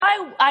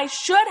I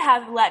should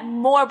have let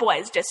more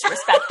boys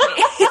disrespect me.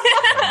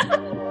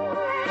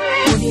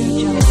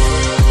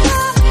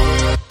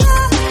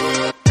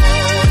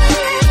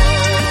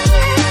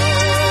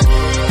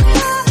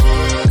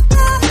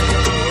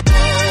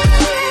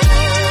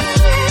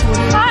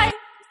 Hi.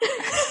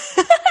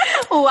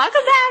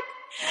 Welcome back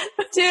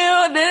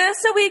to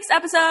this week's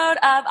episode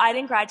of I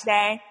Didn't Cry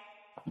Today.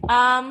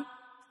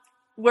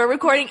 We're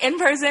recording in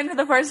person for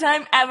the first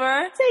time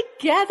ever.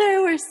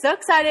 together. We're so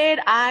excited.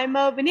 I'm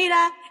Mo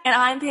Benita. And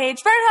I'm Paige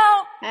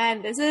Bernholt.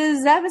 And this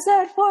is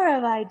episode 4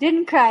 of I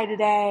Didn't Cry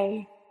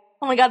Today.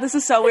 Oh my god, this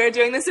is so weird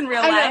doing this in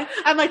real life.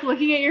 I'm like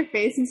looking at your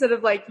face instead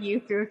of like you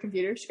through a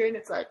computer screen.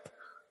 It's like,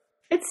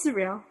 it's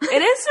surreal.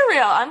 It is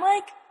surreal. I'm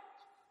like,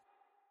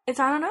 I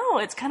don't know.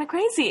 It's kind of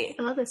crazy.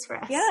 I love this for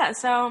us. Yeah,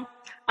 so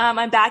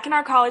I'm back in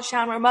our college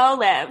town where Mo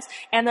lives,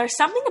 and there's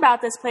something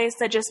about this place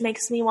that just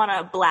makes me want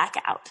to black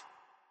out.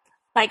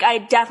 Like, I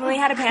definitely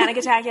had a panic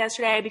attack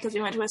yesterday because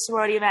we went to a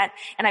sorority event,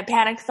 and I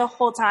panicked the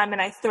whole time,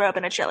 and I threw up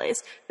in a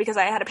Chili's because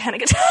I had a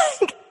panic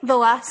attack. The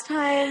last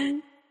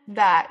time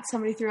that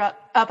somebody threw up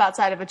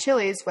outside of a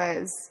Chili's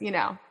was, you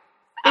know,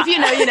 if you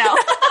know, you know.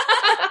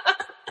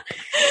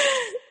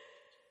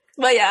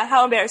 But yeah,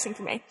 how embarrassing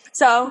for me.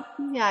 So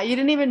yeah, you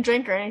didn't even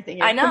drink or anything.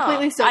 You're I know.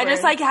 Completely sober. I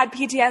just like had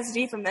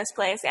PTSD from this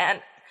place and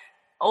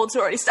old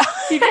sorority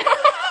stuff.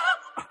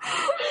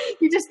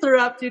 You just threw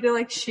up due to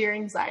like sheer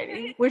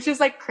anxiety, which is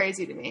like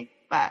crazy to me,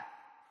 but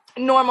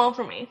normal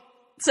for me.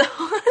 So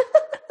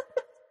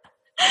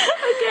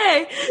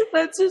okay,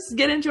 let's just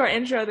get into our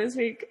intro this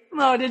week.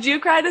 Mo, did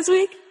you cry this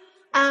week?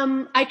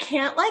 I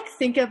can't like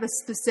think of a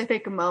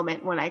specific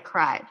moment when I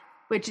cried,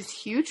 which is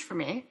huge for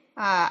me.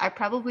 I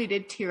probably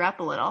did tear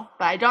up a little,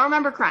 but I don't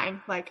remember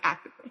crying like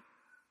actively.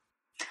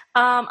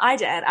 I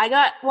did. I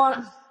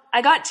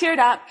got teared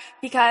up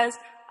because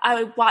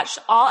I watched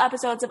all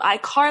episodes of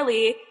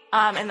iCarly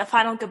in the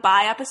final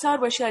goodbye episode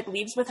where she like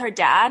leaves with her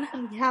dad.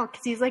 Oh yeah,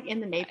 because he's like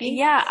in the Navy.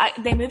 Yeah,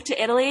 they moved to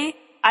Italy.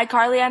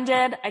 iCarly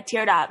ended. I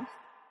teared up.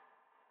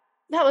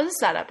 That was a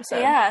sad episode.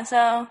 Yeah,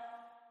 so.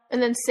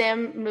 And then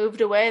Sam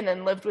moved away and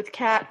then lived with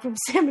Kat from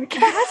Sam and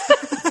Kat.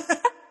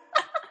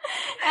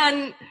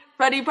 And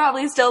Freddie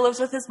probably still lives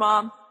with his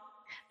mom.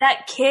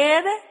 That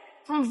kid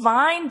from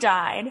Vine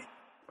died.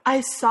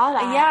 I saw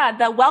that. Yeah,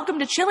 the Welcome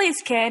to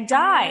Chili's kid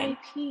died.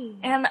 R.I.P.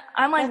 And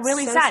I'm like, That's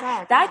really so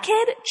sad. That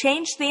kid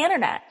changed the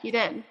internet. He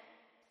did.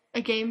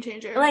 A game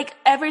changer. Like,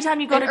 every time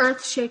you go An to...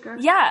 earth shaker.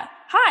 Yeah.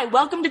 Hi,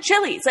 welcome to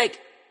Chili's. Like...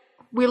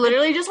 We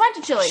literally just went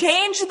to Chili's.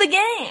 Change the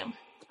game.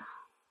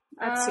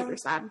 That's super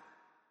sad.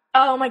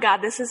 Oh my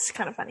god, this is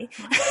kind of funny.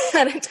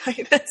 I didn't tell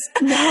you this.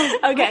 No.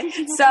 Okay,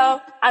 so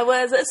I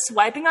was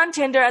swiping on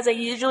Tinder as I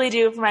usually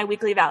do for my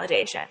weekly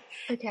validation.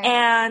 Okay.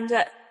 And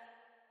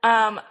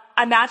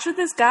I matched with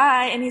this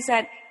guy, and he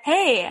said,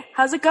 "Hey,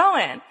 how's it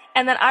going?"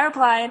 And then I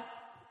replied,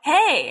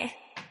 "Hey."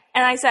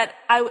 And I said,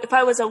 if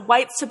I was a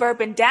white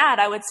suburban dad,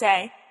 I would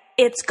say,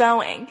 "It's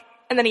going."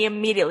 And then he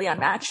immediately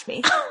unmatched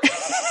me.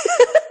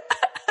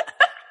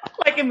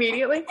 Like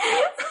immediately?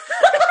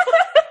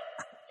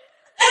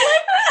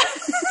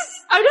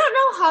 I don't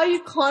know how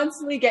you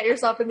constantly get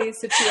yourself in these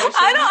situations.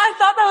 I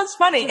thought that was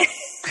funny.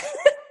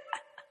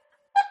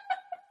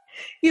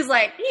 He's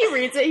like, he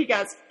reads it, he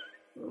goes,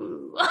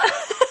 ooh.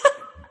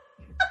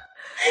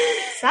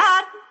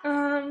 Sad.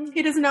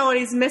 He doesn't know what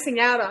he's missing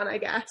out on, I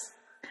guess.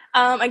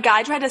 A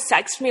guy tried to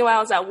sext me while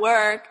I was at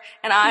work,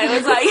 and I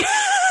was like,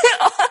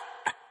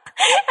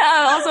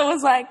 I also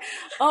was like,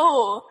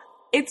 oh,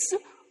 it's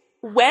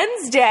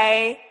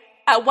Wednesday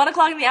at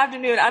 1:00 in the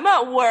afternoon. I'm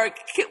at work.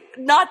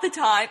 Not the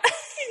time.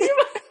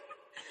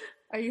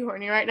 Are you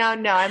horny right now?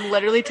 No, I'm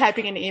literally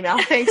typing an email.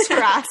 Thanks for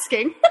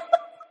asking.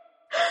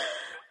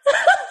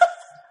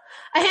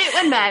 I hate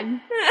when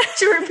men.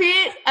 To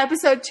repeat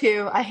episode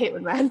 2, I hate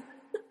when men.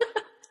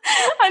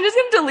 I'm just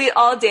going to delete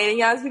all dating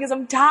apps because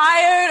I'm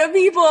tired of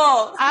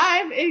people.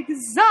 I'm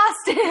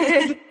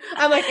exhausted.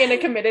 I'm like in a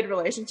committed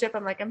relationship.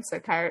 I'm like, I'm so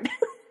tired.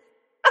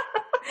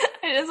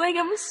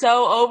 I'm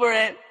so over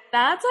it.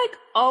 That's like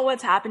all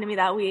what's happened to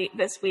me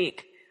this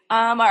week.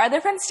 Our other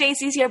friend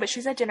Stacy's here, but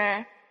she's at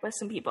dinner with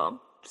some people.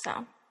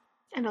 So.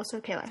 And also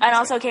Kayla. And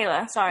also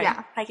Kayla. Sorry.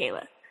 Yeah. Hi,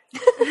 Kayla.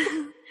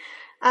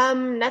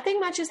 Nothing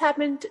much has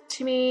happened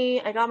to me.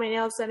 I got my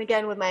nails done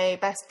again with my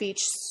best beach,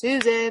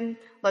 Susan.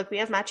 Look, we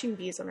have matching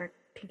bees on our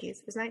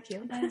pinkies. Isn't that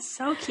cute? That is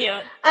so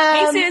cute.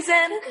 Hey,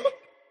 Susan.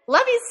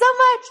 Love you so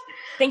much.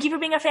 Thank you for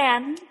being a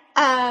fan.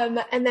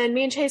 And then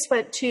me and Chase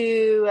went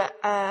to,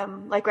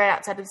 like right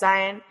outside of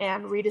Zion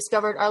and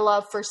rediscovered our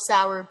love for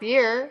sour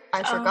beer.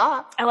 I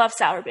forgot. I love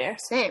sour beer.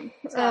 Same.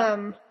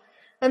 And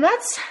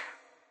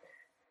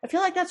I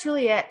feel like that's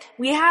really it.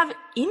 We have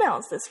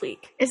emails this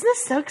week. Isn't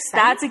this so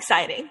exciting? That's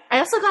exciting. I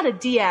also got a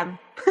DM,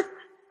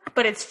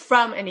 but it's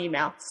from an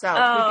email, so we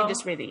can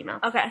just read the email.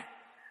 Okay.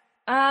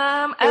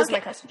 Was my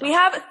custom job. We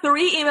have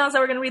 3 emails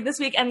that we're going to read this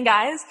week, and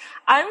guys,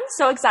 I'm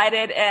so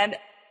excited, and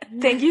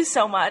thank you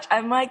so much.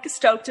 I'm like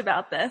stoked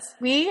about this.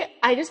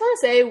 I just want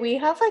to say we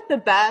have like the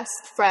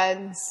best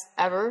friends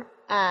ever.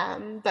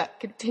 that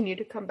continue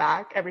to come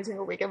back every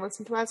single week and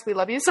listen to us. We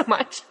love you so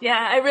much.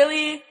 Yeah,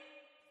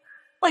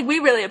 we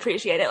really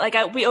appreciate it. Like,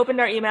 we opened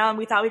our email and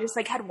we thought we just,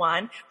 like, had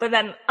one. But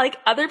then, like,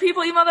 other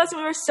people emailed us and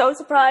we were so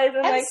surprised.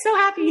 And, I'm so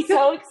happy.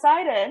 So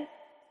excited.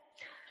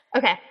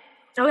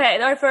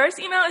 Okay, our first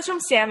email is from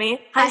Sammy.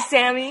 Hi,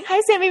 Sammy. Hi,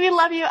 Sammy. We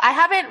love you. I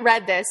haven't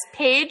read this.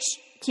 Paige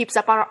keeps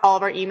up on all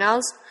of our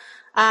emails.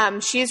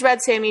 She's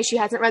read Sammy. She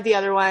hasn't read the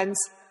other ones.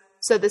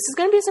 So this is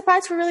going to be a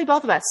surprise for really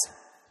both of us.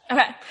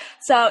 Okay,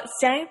 so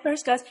Sammy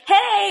first goes,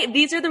 hey,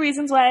 these are the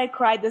reasons why I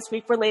cried this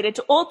week related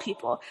to old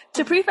people.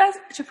 To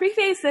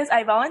preface this,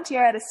 I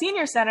volunteer at a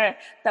senior center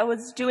that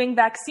was doing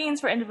vaccines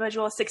for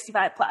individuals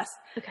 65 plus.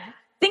 Okay.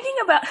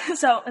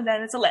 And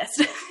then it's a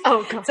list.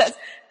 Oh, gosh. It says,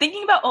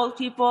 thinking about old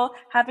people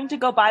having to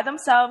go by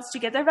themselves to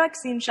get their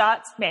vaccine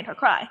shots made her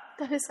cry.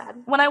 That is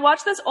sad. When I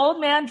watched this old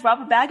man drop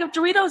a bag of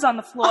Doritos on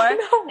the floor,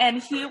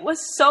 and he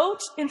was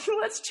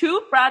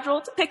too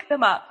fragile to pick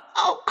them up.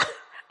 Oh.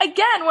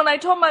 Again, when I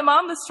told my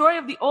mom the story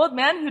of the old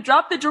man who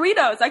dropped the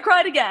Doritos, I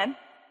cried again.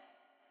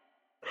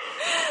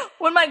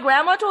 When my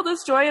grandma told the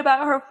story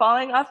about her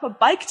falling off a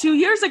bike 2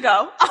 years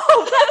ago.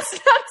 Oh, that's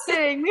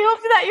disgusting. We hope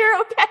that you're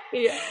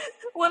okay.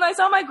 When I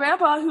saw my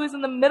grandpa, who is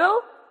in the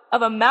middle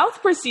of a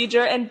mouth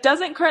procedure and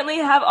doesn't currently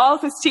have all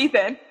of his teeth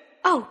in.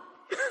 Oh.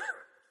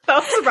 That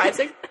was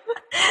surprising.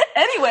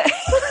 Anyway.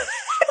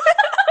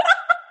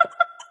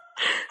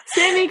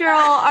 Sammy girl,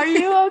 are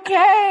you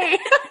okay?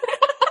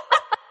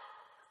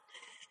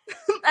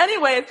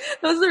 Anyways,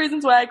 those are the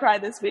reasons why I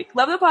cried this week.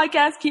 Love the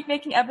podcast. Keep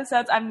making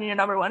episodes. I'm your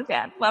number one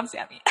fan. Love,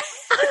 Sammy.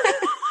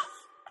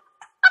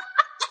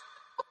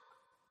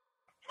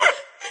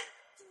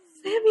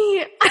 Sammy,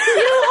 are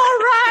you all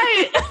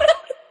right?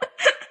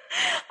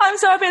 I'm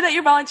so happy that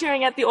you're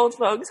volunteering at the old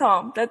folks'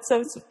 home. That's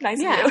so nice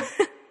of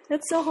you.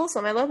 That's so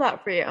wholesome. I love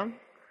that for you.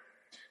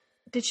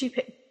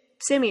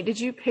 Sammy, did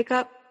you pick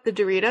up the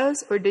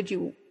Doritos or did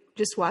you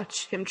just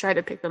watch him try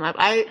to pick them up?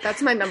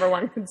 That's my number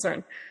one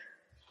concern.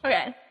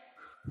 Okay.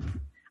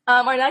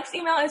 Our next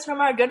email is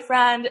from our good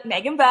friend,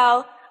 Megan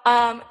Bell.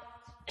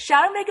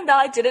 Shout out Megan Bell.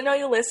 I didn't know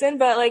you listened,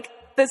 but, like,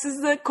 this is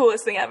the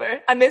coolest thing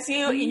ever. I miss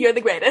you. You're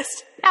the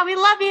greatest. Yeah, we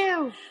love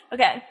you.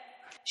 Okay.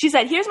 She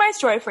said, here's my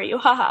story for you.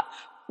 Haha.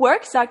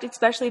 Work sucked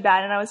especially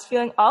bad, and I was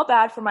feeling all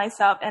bad for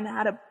myself and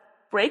had a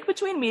break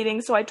between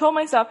meetings, so I told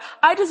myself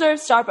I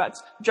deserved Starbucks.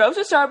 Drove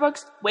to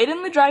Starbucks, waited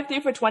in the drive-thru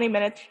for 20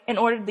 minutes, and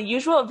ordered the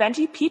usual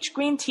venti peach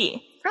green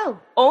tea. Oh.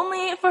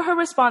 Only for her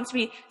response to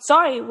be,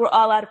 sorry, we're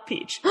all out of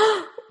peach.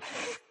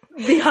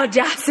 The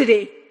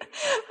audacity.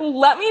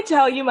 Let me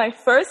tell you, my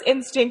first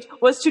instinct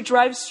was to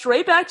drive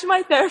straight back to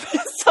my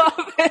therapist's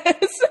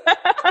office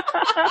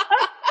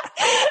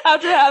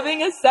after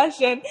having a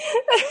session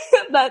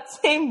that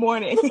same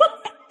morning.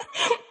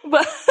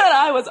 But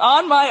I was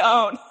on my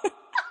own.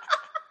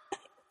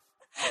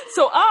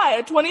 So I,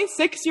 a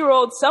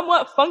 26-year-old,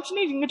 somewhat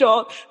functioning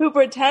adult who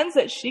pretends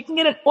that she can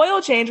get an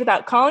oil change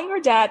without calling her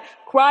dad,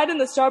 cried in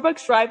the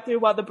Starbucks drive-thru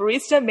while the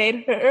barista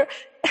made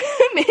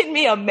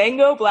me a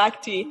mango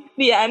black tea.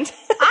 The end.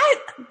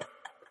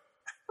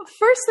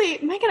 Firstly,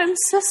 Megan, I'm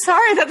so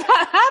sorry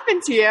that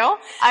happened to you.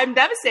 I'm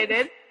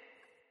devastated.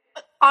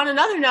 On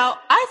another note,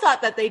 I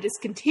thought that they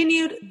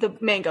discontinued the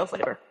mango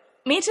flavor.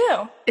 Me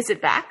too. Is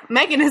it back?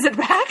 Megan, is it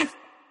back?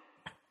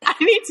 I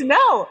need to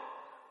know.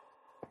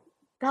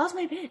 That was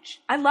my bitch.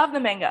 I love the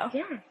mango.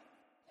 Yeah.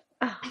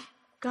 Oh,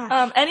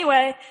 gosh.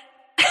 Anyway.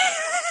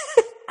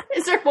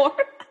 Is there more?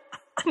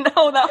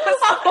 No, that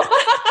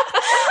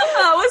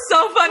was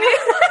so funny.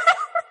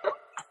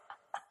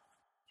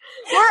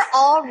 We're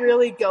all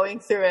really going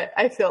through it,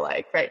 I feel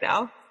like, right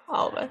now.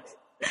 All of us.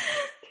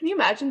 Can you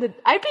imagine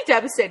I'd be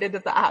devastated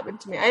if that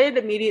happened to me. I'd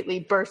immediately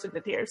burst into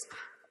tears.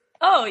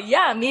 Oh,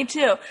 yeah, me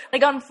too.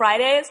 Like, on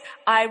Fridays,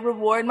 I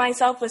reward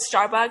myself with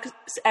Starbucks.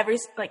 Every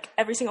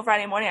single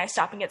Friday morning, I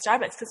stop and get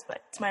Starbucks because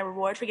it's my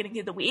reward for getting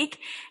through the week.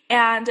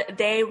 And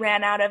they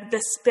ran out of the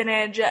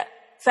spinach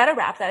feta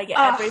wrap that I get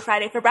every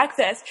Friday for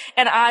breakfast.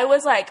 And I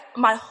was like,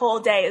 my whole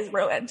day is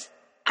ruined.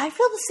 I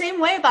feel the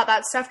same way about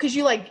that stuff because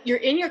you're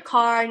in your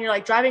car and you're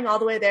like driving all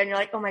the way there and you're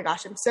like, oh my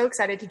gosh, I'm so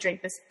excited to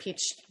drink this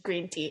peach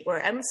green tea,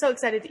 or I'm so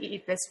excited to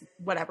eat this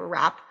whatever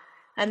wrap.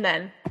 And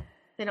then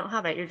they don't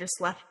have it. You're just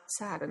left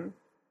sad and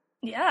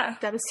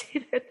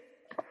devastated.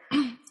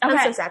 Okay. I'm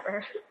so sad for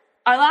her.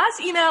 Our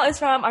last email is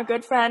from our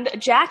good friend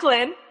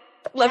Jacqueline.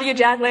 Love you,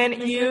 Jacqueline.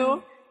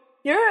 I'm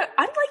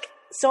like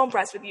so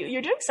impressed with you.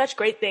 You're doing such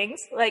great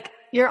things. Like,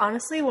 you're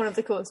honestly one of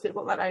the coolest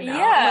people that I know.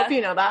 Yeah. I hope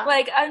you know that.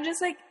 Like, I'm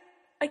just like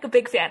a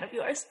big fan of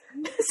yours.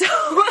 So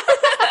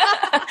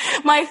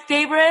my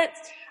favorite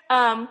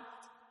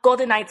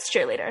Golden Knights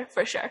cheerleader,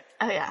 for sure.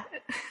 Oh yeah.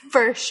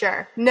 For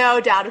sure.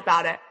 No doubt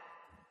about it.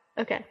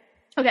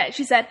 Okay,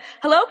 she said,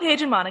 hello,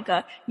 Paige and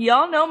Monica.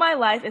 Y'all know my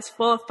life is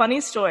full of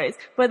funny stories,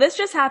 but this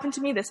just happened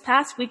to me this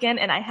past weekend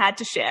and I had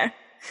to share.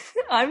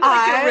 I'm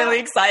really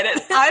excited.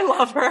 I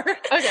love her.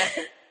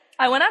 Okay.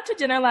 I went out to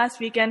dinner last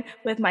weekend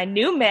with my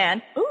new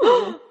man.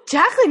 Ooh.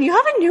 Jacqueline, you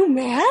have a new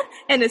man?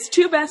 And his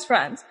two best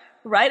friends.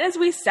 right as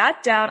we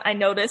sat down, I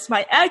noticed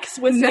my ex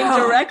was sitting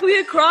directly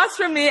across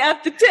from me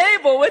at the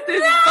table with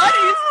his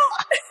buddies,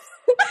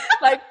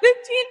 like 15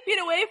 feet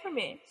away from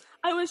me.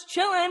 I was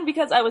chilling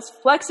because I was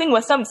flexing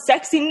with some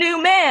sexy new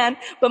man,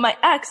 but my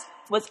ex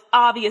was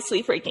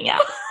obviously freaking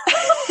out.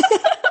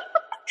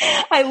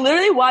 I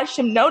literally watched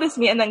him notice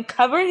me and then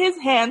cover his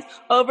hands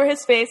over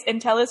his face and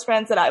tell his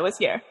friends that I was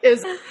here.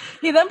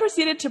 He then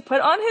proceeded to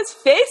put on his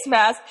face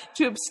mask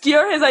to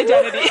obscure his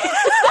identity.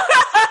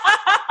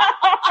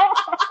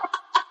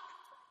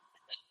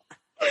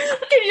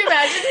 Can you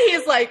imagine?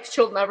 He's like,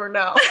 she'll never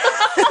know.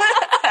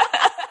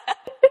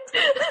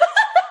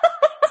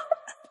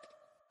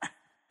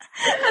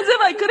 As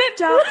if I couldn't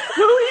tell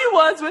who he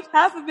was with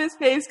half of his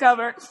face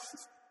covered.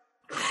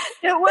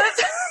 It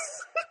was...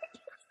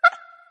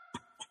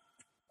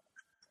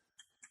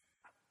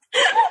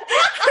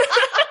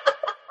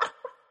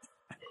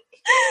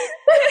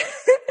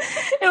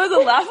 It was a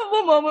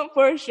laughable moment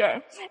for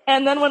sure.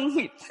 And then when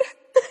they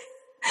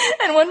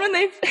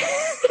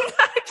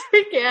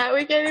we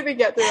can't even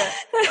get through it.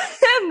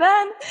 And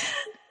then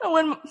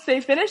when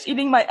they finished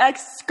eating, my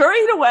ex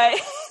scurried away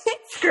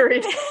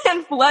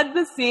and fled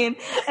the scene,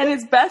 and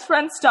his best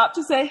friend stopped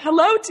to say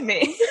hello to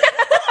me.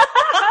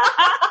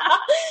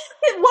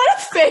 What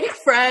a fake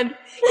friend.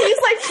 He's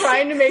like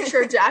trying to make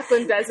sure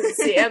Jacqueline doesn't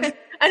see him.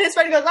 And his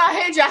friend goes, oh,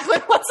 hey, Jacqueline,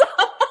 what's up?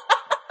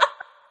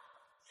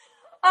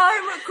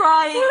 I'm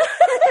crying.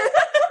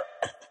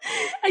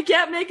 I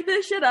can't make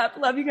this shit up.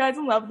 Love you guys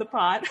and love the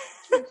pod.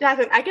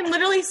 Jacqueline, I can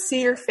literally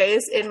see your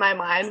face in my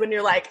mind when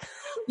you're like,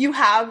 you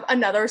have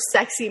another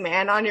sexy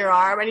man on your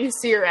arm and you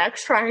see your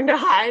ex trying to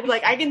hide.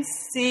 Like, I can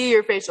see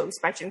your facial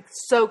expression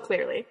so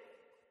clearly.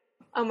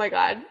 Oh my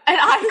God. An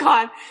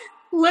icon.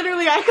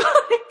 Literally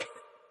iconic.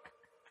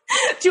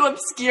 To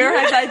obscure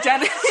his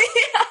identity.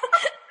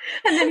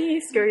 And then he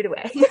scurried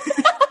away.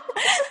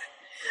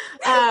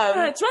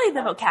 It's really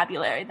the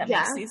vocabulary that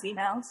makes these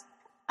emails.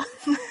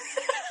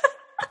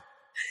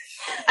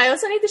 I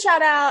also need to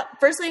shout out,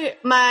 firstly,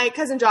 my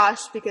cousin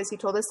Josh, because he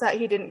told us that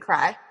he didn't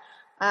cry.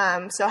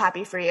 So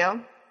happy for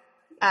you.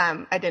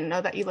 I didn't know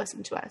that you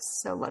listened to us,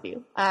 so love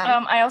you.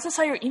 I also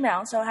saw your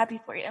email, so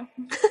happy for you.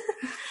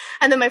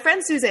 And then my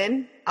friend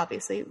Susan,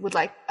 obviously, would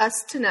like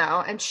us to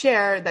know and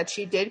share that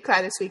she did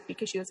cry this week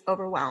because she was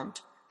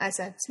overwhelmed. I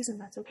said, Susan,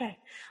 that's okay.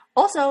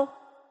 Also,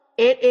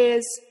 it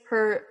is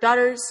her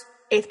daughter's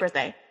 8th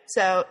birthday.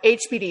 So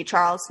HBD,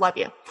 Charles, love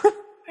you. Her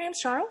name's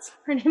Charles?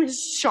 Her name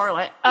is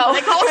Charlotte. Oh.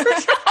 They call her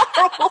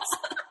Charles.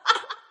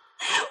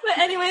 But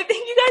anyway,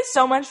 thank you guys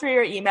so much for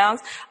your emails.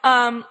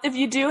 If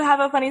you do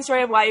have a funny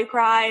story of why you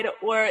cried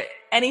or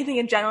anything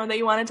in general that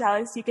you want to tell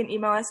us, you can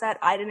email us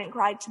at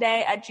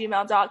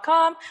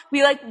ididn'tcrytoday@gmail.com.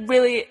 We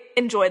really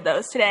enjoyed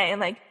those today,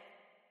 and I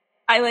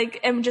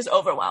am just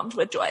overwhelmed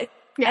with joy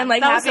and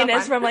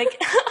happiness from our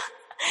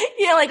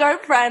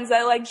friends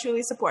that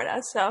truly support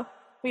us. So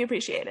we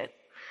appreciate it.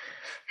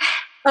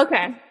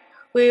 Okay,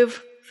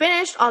 we've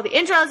finished all the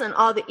intros and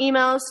all the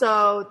emails,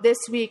 so this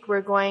week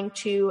we're going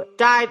to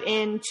dive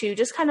into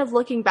just kind of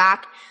looking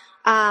back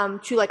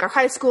to our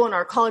high school and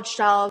our college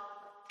selves,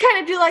 kind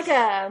of do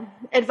a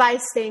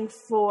advice thing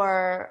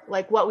for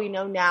what we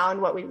know now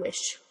and what we wish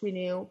we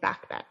knew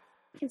back then.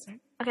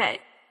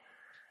 Okay,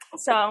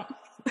 so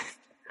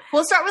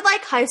we'll start with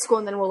high school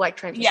and then we'll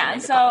transition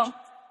into college.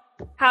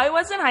 How I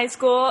was in high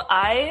school,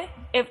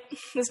 if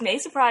this may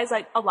surprise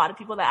a lot of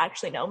people that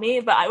actually know me,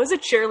 but I was a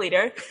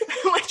cheerleader,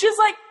 which is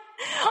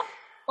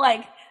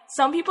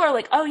some people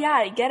are oh yeah,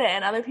 I get it,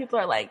 and other people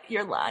are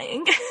you're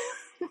lying.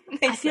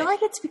 I feel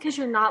it's because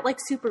you're not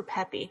super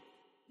peppy,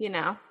 you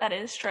know? That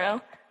is true.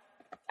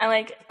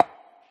 And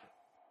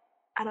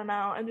I don't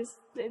know,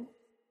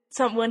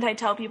 when I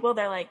tell people,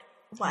 they're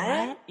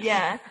what?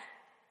 Yeah.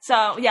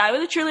 So yeah, I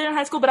was a cheerleader in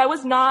high school, but I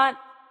was not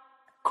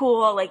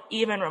cool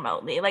even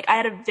remotely. I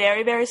had a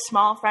very, very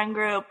small friend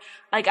group.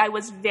 I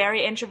was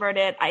very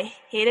introverted. I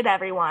hated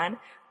everyone.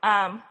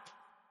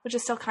 Which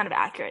is still kind of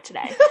accurate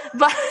today.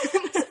 But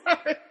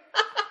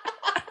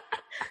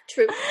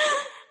true.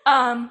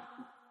 But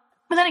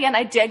then again,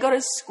 I did go to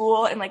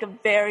school in a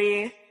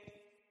very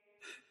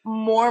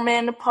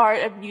Mormon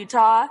part of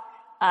Utah.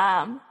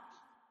 And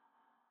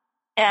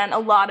a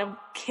lot of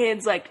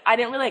kids I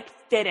didn't really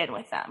fit in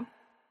with them.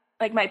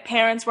 My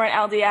parents weren't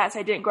LDS.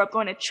 I didn't grow up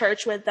going to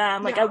church with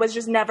them. I was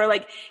just never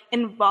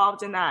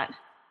involved in that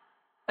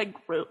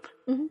group.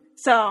 Mm-hmm.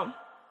 So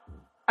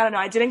I don't know.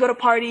 I didn't go to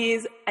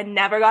parties. I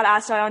never got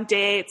asked out on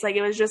dates.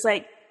 It was just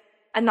and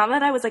not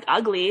that I was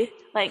ugly.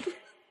 Sheesh.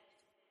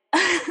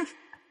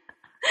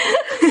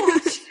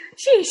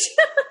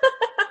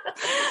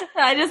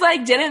 I just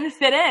didn't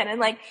fit in,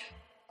 and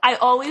I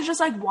always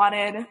just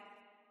wanted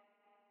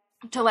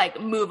to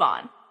move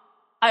on.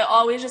 I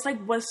always just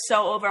was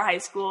so over high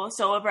school,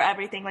 so over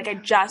everything. I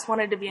just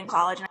wanted to be in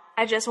college, and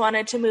I just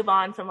wanted to move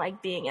on from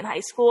being in high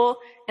school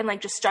and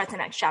just start the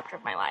next chapter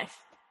of my life.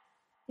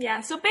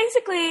 Yeah, so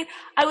basically,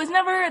 I was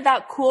never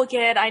that cool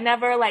kid. I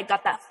never,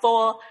 got that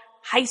full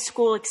high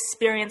school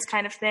experience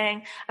kind of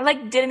thing. I,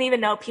 didn't even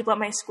know people at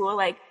my school.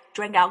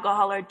 drank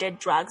alcohol or did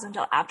drugs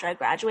until after I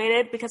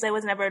graduated because I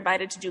was never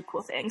invited to do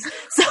cool things.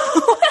 So,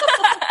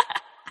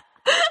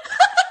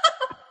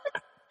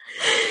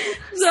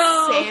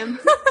 Same.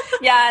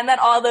 Yeah, and then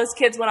all those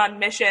kids went on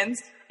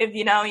missions. If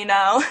you know, you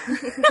know.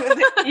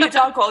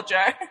 Utah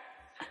culture.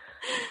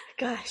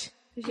 Gosh.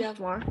 Did you have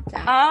more?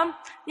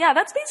 Yeah,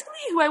 that's basically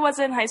who I was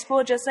in high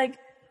school. Just like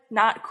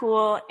not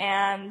cool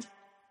and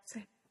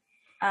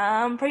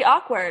pretty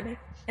awkward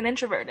and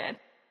introverted.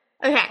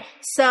 Okay,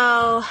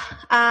 so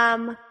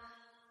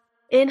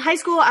in high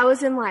school, I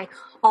was in like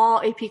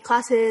all AP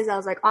classes. I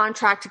was like on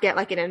track to get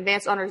like an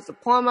advanced honors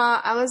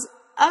diploma. I was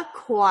a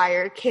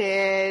choir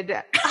kid.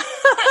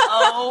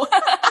 Oh.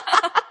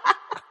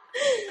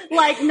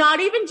 Like, not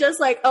even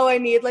just like, oh, I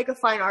need like a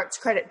fine arts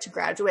credit to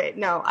graduate.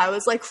 No, I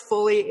was like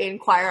fully in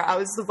choir. I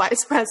was the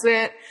vice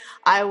president.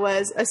 I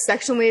was a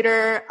section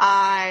leader.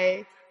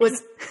 I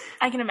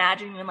can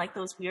imagine you in like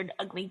those weird,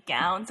 ugly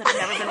gowns that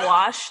have never been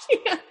washed.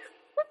 Yeah.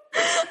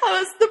 I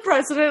was the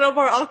president of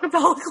our a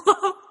cappella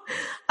club.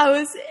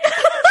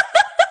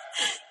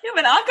 You have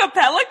an a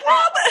cappella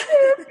club?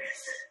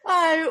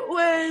 I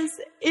was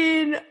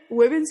in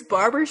women's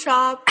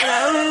barbershop, and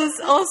I was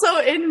also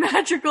in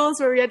madrigals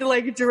where we had to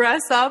like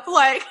dress up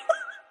like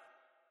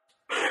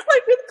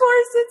with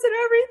corsets and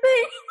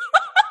everything.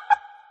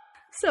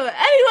 So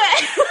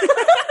anyway,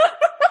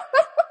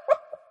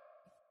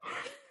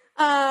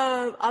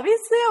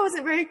 obviously I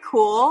wasn't very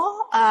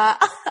cool. I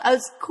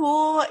was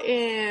cool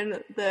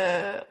in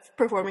the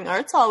performing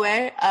arts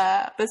hallway.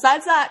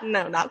 Besides that,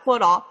 no, not cool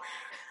at all.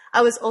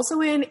 I was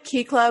also in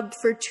Key Club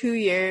for 2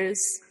 years.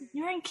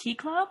 You were in Key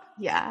Club?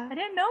 Yeah. I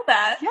didn't know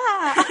that.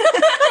 Yeah.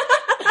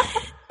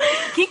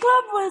 Key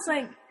Club was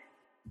like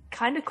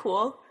kind of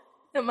cool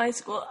at my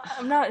school.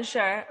 I'm not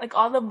sure. Like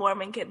all the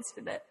Mormon kids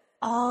did it.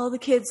 All the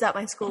kids at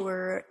my school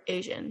were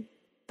Asian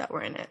that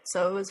were in it,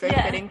 so it was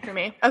very fitting for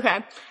me.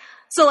 Okay.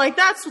 So like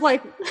that's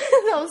like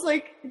that was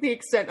like the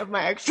extent of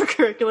my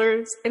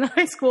extracurriculars in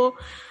high school.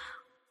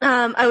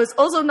 I was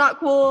also not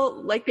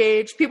cool, like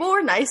Paige. People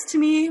were nice to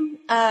me.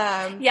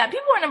 Yeah,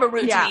 people were never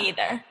rude to me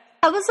either.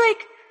 I was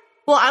like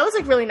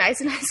really nice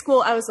in high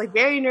school. I was like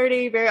very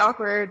nerdy, very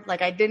awkward.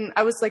 Like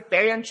I was like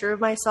very unsure of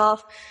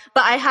myself,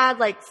 but I had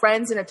like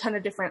friends in a ton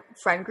of different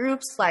friend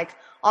groups, like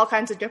all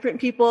kinds of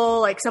different people.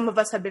 Like some of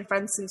us had been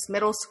friends since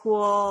middle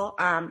school.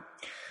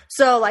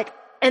 So like,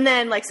 and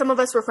then like some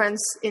of us were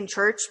friends in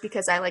church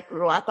because I like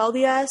grew up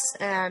LDS,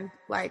 and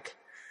like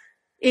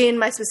in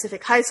my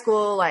specific high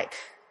school, like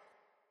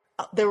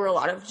there were a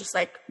lot of just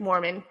like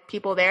Mormon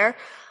people there.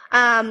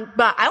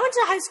 But I went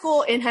to high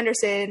school in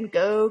Henderson.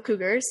 Go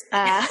Cougars.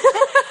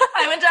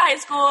 I went to high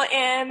school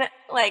in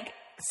like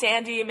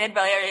Sandy,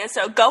 Mid-Valley area,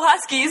 so go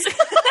Huskies.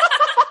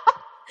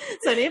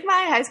 So any of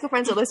my high school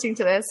friends are listening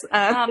to this.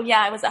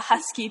 Yeah, I was a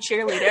Husky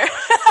cheerleader.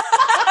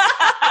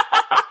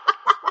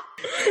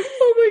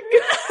 Oh my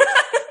god.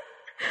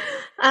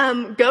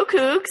 Go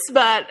Cougs.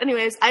 But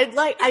anyways,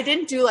 I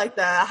didn't do like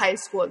the high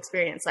school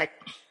experience. Like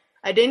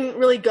I didn't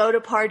really go to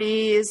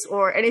parties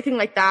or anything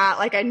like that.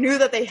 Like I knew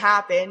that they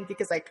happened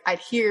because like I'd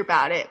hear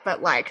about it,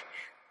 but like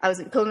I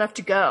wasn't cool enough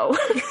to go.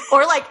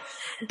 Or like,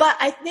 but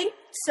I think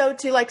so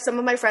too, like some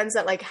of my friends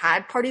that like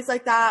had parties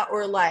like that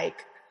or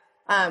like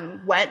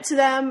went to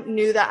them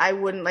knew that I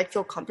wouldn't like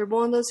feel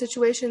comfortable in those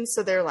situations.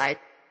 So they're like,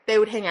 they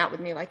would hang out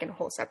with me like in a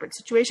whole separate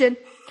situation.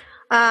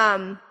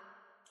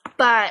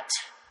 But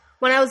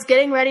when I was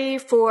getting ready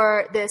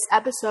for this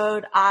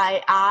episode,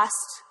 I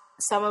asked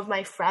some of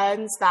my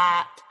friends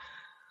that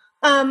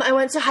I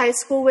went to high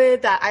school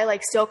with that I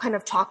like still kind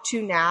of talk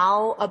to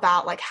now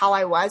about like how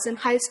I was in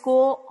high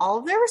school. All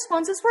of their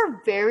responses were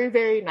very,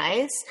 very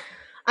nice.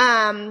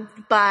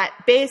 But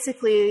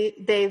basically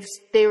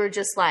they were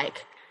just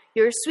like,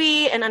 you're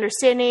sweet and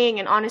understanding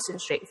and honest and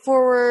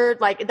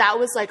straightforward. Like that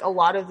was like a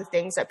lot of the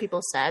things that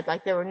people said.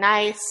 Like they were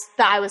nice,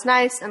 that I was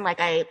nice, and like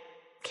I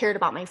cared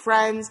about my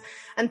friends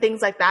and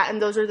things like that. And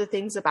those are the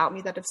things about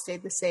me that have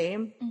stayed the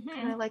same. Mm-hmm.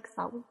 And I like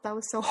thought that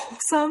was so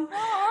wholesome.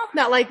 Aww.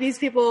 That like these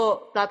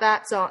people thought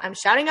that. So I'm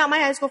shouting out my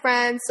high school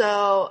friends.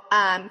 So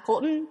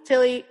Colton,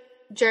 Tilly,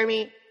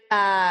 Jeremy,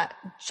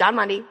 John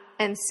Mundy,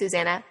 and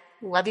Susanna.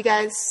 Love you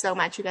guys so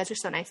much. You guys are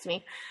so nice to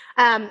me.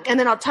 And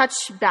then I'll touch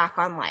back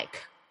on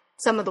like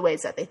some of the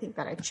ways that they think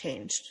that I've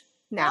changed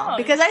now,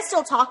 because I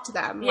still talk to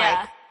them. Yeah.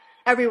 Like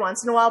every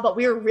once in a while, but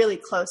we were really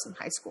close in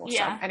high school.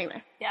 Yeah. So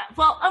anyway. Yeah.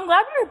 Well, I'm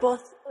glad we were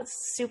both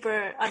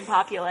super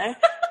unpopular.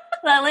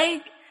 That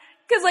like,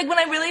 cause like when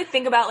I really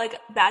think about like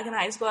back in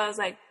high school, I was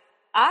like,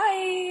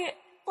 I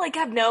like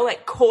have no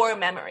like core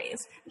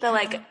memories that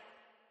like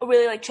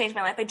really like changed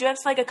my life. I do have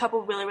like a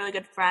couple really, really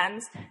good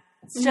friends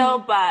still,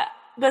 but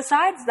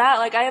besides that,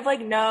 like I have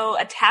like no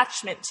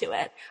attachment to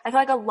it. I feel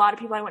like a lot of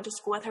people I went to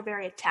school with are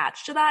very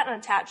attached to that and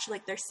attached to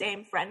like their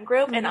same friend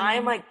group. And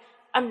I'm like,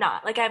 I'm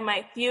not. Like, I have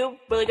my few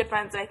really good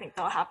friends that I think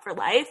they'll have for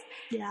life.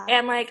 Yeah.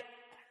 And, like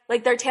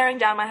they're tearing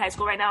down my high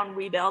school right now and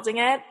rebuilding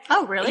it.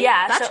 Oh, really?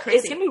 Yeah. That's so crazy.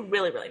 It's going to be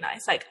really, really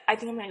nice. Like, I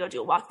think I'm going to go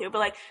do a walkthrough. But,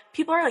 like,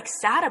 people are, like,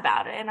 sad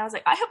about it. And I was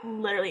like, I have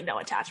literally no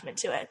attachment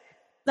to it.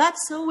 That's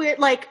so weird.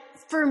 Like,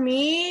 for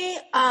me,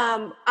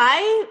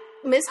 I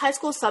miss high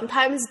school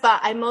sometimes, but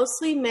I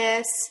mostly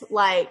miss,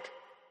 like,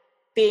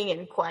 being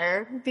in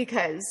choir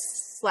because,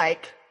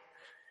 like,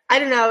 I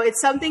don't know,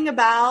 it's something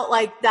about,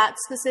 like, that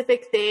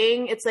specific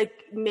thing. It's, like,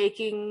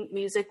 making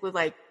music with,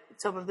 like,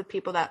 some of the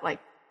people that, like,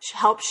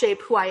 help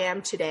shape who I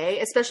am today,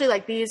 especially,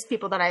 like, these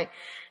people that I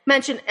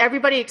mentioned.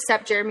 Everybody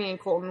except Jeremy and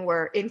Colton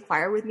were in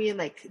choir with me, and,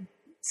 like,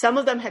 some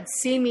of them had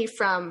seen me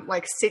from,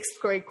 like, 6th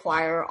grade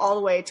choir all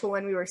the way to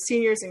when we were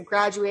seniors and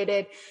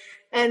graduated.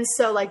 And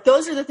so, like,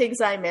 those are the things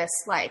that I miss,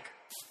 like,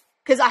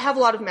 because I have a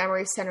lot of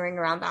memories centering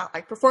around that,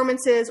 like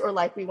performances, or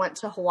like we went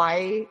to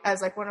Hawaii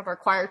as like one of our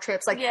choir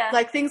trips, like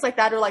like things like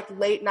that, or like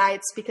late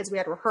nights because we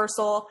had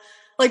rehearsal.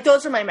 Like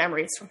those are my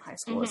memories from high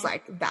school. Is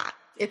like that.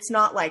 It's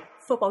not like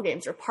football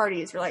games or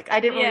parties or like I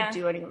didn't really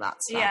do any of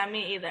that stuff. Yeah,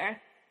 me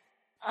either.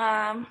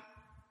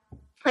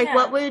 Like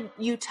what would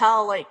you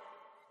tell like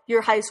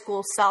your high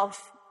school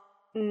self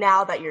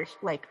now that you're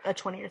like a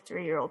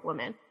 23-year-old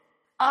woman?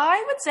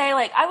 I would say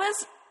like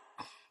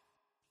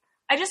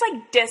I just,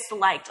 like,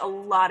 disliked a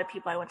lot of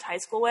people I went to high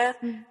school with.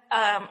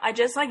 I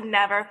just, like,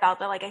 never felt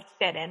that, like, I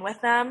fit in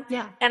with them.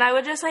 Yeah. And I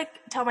would just, like,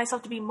 tell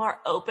myself to be more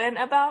open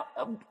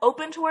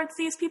towards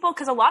these people.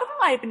 Because a lot of them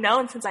I've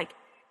known since, like,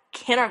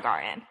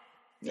 kindergarten.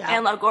 Yeah.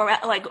 And, like, or,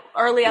 like,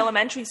 early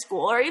elementary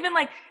school. Or even,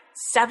 like,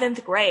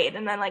 7th grade.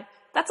 And then, like,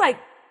 that's, like,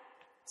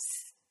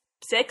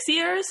 6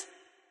 years?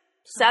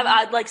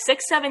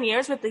 7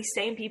 years with these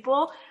same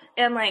people.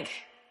 And, like,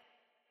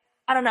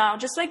 I don't know,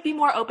 just, like, be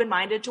more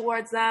open-minded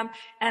towards them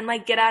and,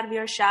 like, get out of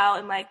your shell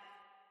and, like,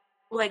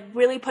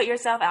 really put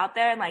yourself out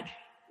there. And, like,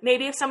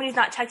 maybe if somebody's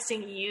not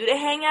texting you to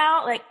hang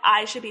out, like,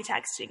 I should be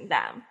texting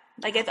them.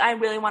 Like, if I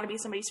really want to be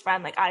somebody's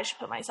friend, like, I should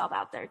put myself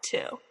out there,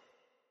 too.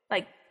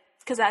 Like,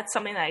 because that's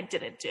something that I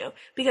didn't do.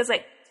 Because,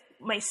 like,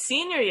 my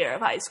senior year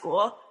of high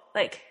school,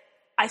 like,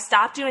 I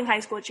stopped doing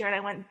high school cheer and I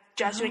went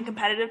just doing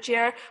competitive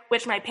cheer,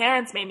 which my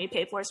parents made me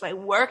pay for, so I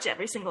worked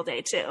every single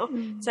day,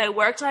 too. So I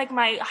worked, like,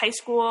 my high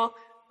school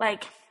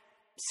like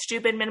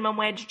stupid minimum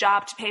wage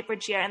job to pay for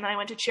cheer, and then I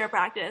went to cheer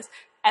practice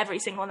every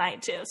single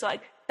night too. So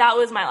like that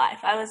was my life.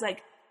 I was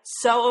like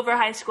so over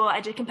high school.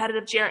 I did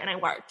competitive cheer and I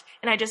worked,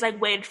 and I just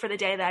like waited for the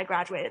day that I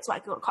graduated so I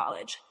could go to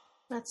college.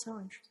 That's so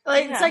interesting.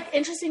 Like it's like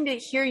interesting to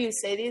hear you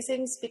say these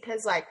things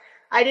because like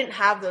I didn't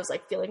have those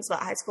like feelings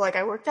about high school. Like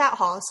I worked at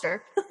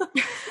Hollister,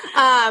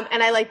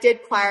 and I like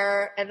did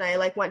choir and I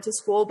like went to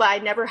school, but I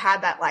never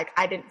had that like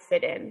I didn't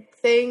fit in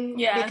thing.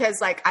 Yeah.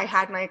 Because like I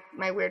had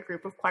my weird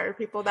group of choir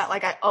people that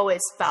like I always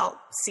felt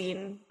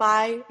seen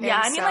by. Yeah,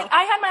 I mean like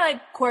I had my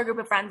like core group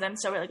of friends I'm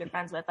still really good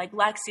friends with. Like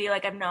Lexi,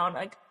 like I've known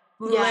like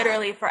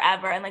literally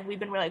forever, and like we've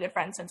been really good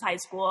friends since high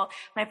school.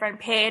 My friend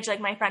Paige, like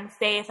my friend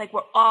Faith, like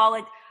we're all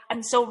like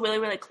I'm still really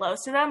really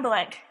close to them, but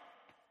like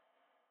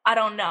I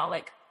don't know,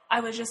 like I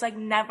was just like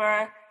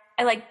never.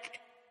 I like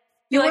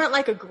you weren't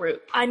like a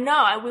group. I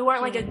know we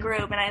weren't like a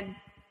group, and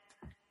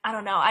I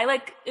don't know. I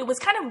like it was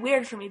kind of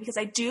weird for me because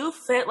I do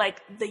fit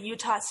like the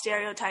Utah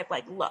stereotype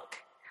like look.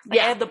 Like,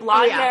 I have the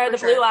blonde hair, the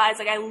blue eyes.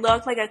 Like I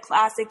look like a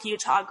classic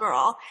Utah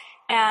girl,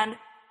 and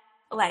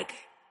like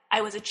I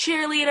was a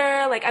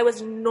cheerleader. Like I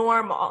was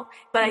normal,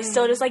 but I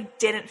still just like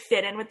didn't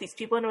fit in with these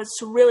people, and it was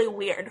really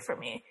weird for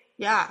me.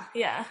 Yeah.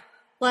 Yeah.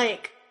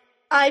 Like.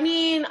 I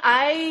mean,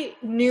 I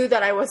knew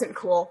that I wasn't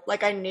cool.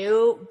 Like, I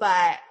knew,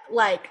 but,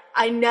 like,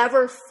 I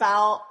never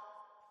felt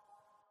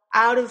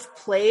out of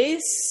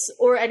place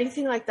or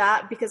anything like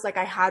that because, like,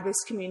 I had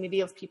this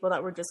community of people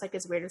that were just, like,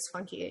 as weird as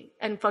funky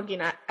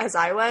as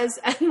I was.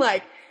 And,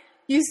 like,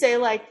 you say,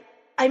 like,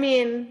 I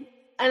mean,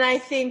 and I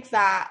think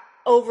that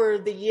over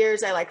the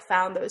years, I, like,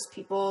 found those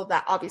people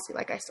that obviously,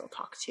 like, I still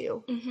talk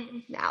to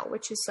now,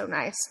 which is so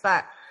nice.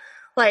 But,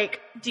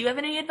 like... Do you have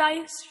any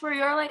advice for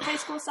your, like, high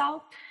school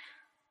self?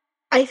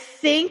 I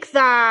think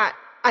that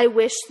I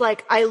wish,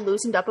 like, I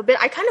loosened up a bit.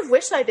 I kind of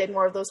wish I did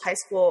more of those high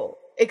school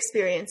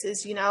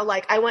experiences, you know?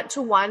 Like, I went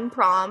to one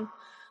prom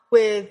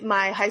with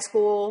my high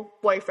school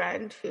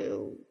boyfriend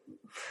who...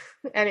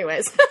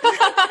 Anyways.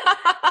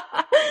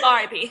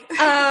 R.I.P.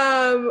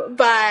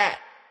 But,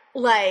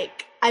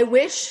 like, I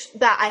wish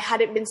that I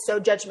hadn't been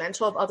so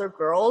judgmental of other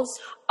girls.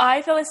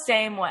 I feel the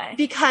same way.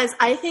 Because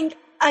I think,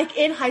 like,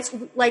 in high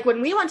school... Like,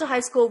 when we went to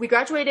high school,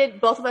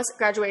 both of us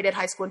graduated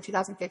high school in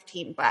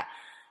 2015, but...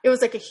 It was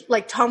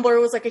like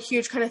Tumblr was like a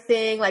huge kind of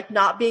thing, like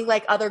not being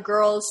like other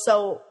girls.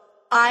 So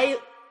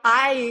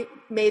I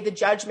made the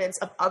judgments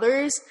of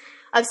others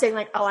of saying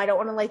like, oh, I don't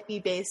want to like be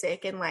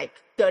basic and like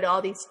go to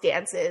all these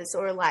dances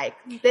or like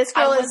this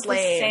girl is lame.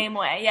 The same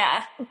way,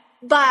 yeah.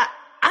 But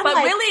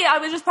really, I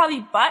was just probably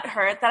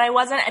butthurt that I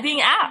wasn't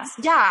being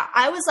asked. Yeah,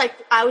 I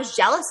was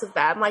jealous of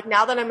them. Like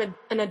now that I'm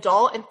an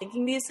adult and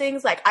thinking these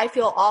things, like I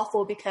feel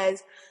awful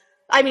because.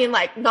 I mean,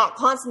 like, not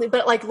constantly,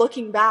 but, like,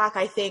 looking back,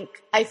 I think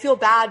I feel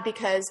bad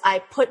because I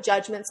put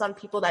judgments on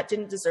people that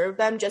didn't deserve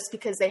them just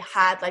because they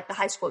had, like, the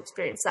high school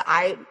experience that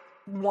I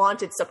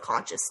wanted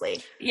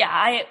subconsciously.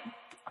 Yeah,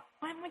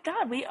 oh, my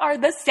God, we are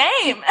the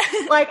same.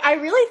 Like, I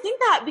really think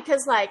that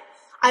because, like,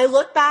 I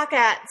look back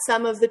at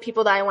some of the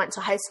people that I went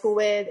to high school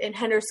with in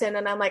Henderson,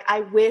 and I'm like,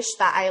 I wish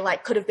that I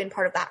like could have been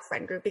part of that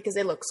friend group because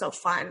they look so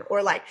fun,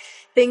 or like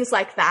things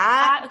like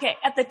that. Okay,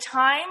 at the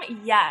time,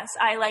 yes,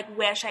 I like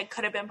wish I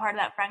could have been part of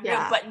that friend group,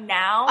 Yeah. but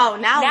now,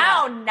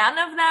 now none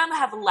of them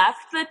have left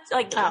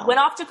Oh. went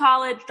off to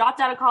college,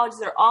 dropped out of college.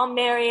 They're all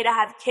married,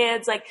 have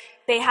kids. Like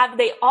they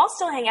all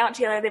still hang out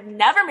together. They've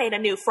never made a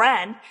new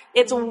friend.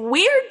 It's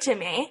weird to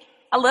me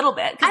a little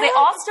bit because they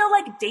all still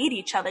like date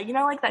each other. You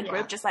know, like that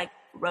group just like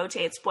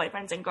rotates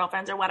boyfriends and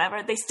girlfriends or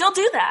whatever. They still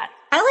do that.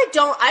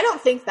 I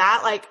don't think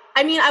that, like,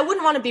 I mean, I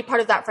wouldn't want to be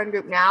part of that friend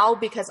group now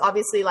because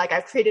obviously, like,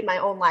 I've created my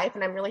own life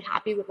and I'm really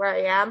happy with where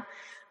I am.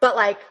 But,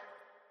 like,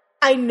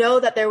 I know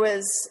that there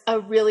was a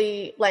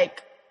really,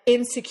 like,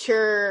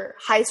 insecure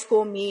high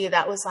school me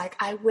that was like,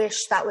 I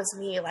wish that was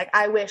me. Like,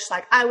 I wish,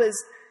 like, I was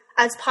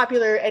as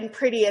popular and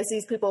pretty as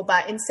these people,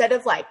 but instead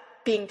of, like,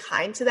 being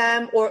kind to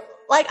them or,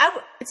 like,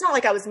 it's not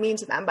like I was mean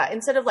to them, but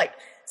instead of, like,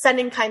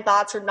 sending kind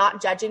thoughts or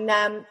not judging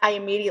them, I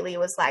immediately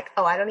was like,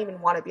 oh, I don't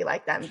even want to be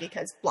like them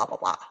because blah, blah,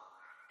 blah.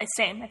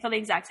 Same. I feel the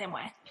exact same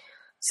way.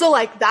 So,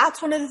 like,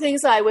 that's one of the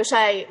things that I wish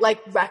I,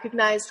 like,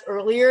 recognized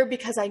earlier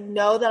because I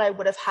know that I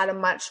would have had a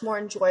much more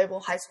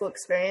enjoyable high school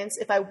experience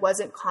if I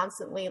wasn't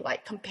constantly,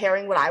 like,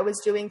 comparing what I was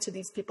doing to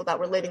these people that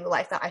were living the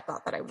life that I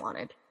thought that I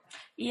wanted.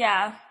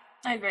 Yeah,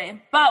 I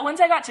agree. But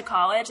once I got to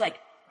college, like,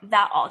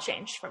 that all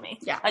changed for me.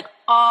 Yeah. Like,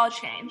 all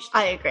changed.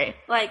 I agree.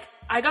 Like,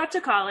 I got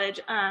to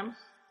college,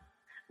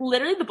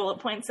 literally the bullet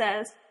point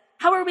says,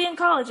 how are we in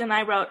college? And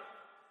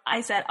I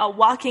said, a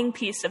walking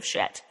piece of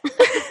shit.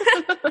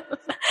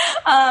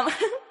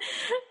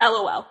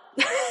 LOL.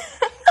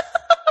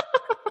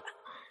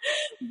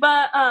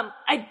 But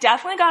I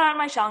definitely got out of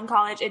my shell in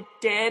college. It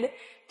did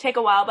take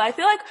a while, but I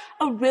feel like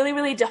a really,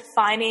 really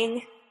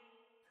defining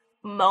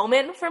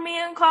moment for me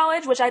in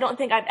college, which I don't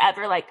think I've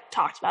ever like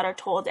talked about or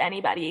told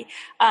anybody,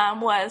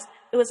 was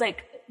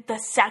like the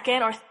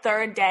second or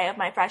third day of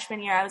my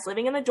freshman year. I was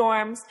living in the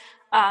dorms.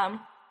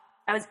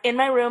 I was in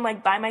my room,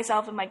 like, by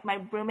myself, and, like,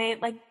 my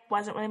roommate, like,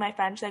 wasn't really my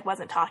friend. She, like,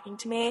 wasn't talking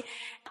to me.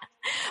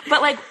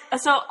 But, like,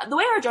 so the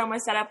way our dorm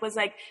was set up was,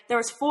 like, there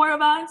was 4 of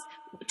us,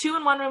 2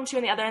 in one room, 2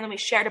 in the other, and then we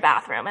shared a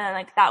bathroom. And then,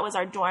 like, that was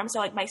our dorm. So,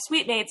 like, my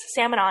suite mates,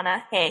 Sam and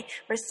Anna, hey,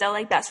 we're still,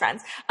 like, best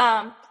friends.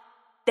 I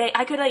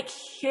could, like,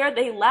 hear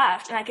they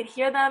left, and I could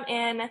hear them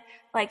in,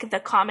 like, the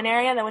common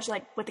area, which,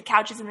 like, with the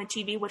couches and the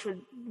TV, which was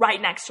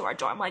right next to our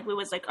dorm. Like, it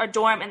was, like, our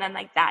dorm and then,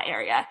 like, that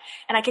area.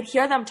 And I could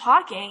hear them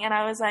talking, and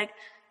I was, like,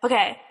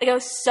 okay, like, I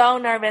was so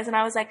nervous, and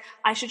I was like,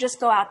 I should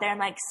just go out there and,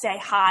 like, say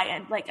hi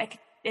and, like,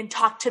 and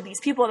talk to these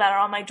people that are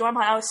on my dorm.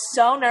 I was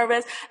so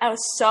nervous. I was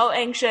so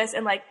anxious,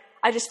 and, like,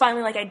 I just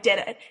finally, like, I did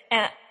it.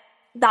 And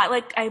that,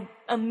 like,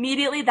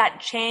 that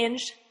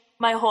changed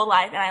my whole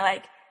life, and I,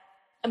 like,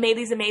 made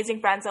these amazing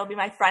friends that will be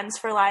my friends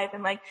for life,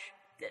 and, like,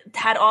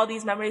 had all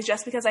these memories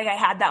just because, like, I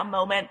had that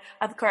moment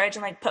of courage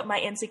and, like, put my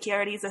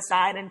insecurities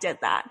aside and did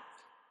that.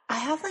 I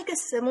have, like, a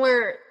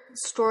similar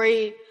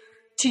story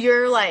to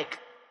your, like,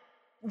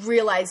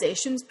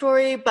 realization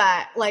story,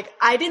 but, like,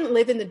 I didn't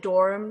live in the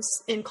dorms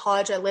in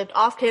college. I lived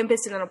off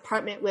campus in an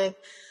apartment with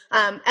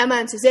Emma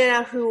and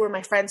Susanna, who were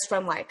my friends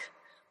from, like,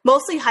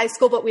 mostly high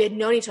school, but we had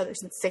known each other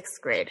since 6th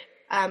grade.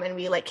 And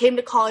we, like, came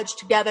to college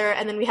together,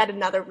 and then we had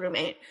another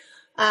roommate.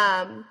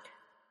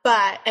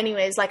 But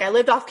anyways, like, I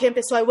lived off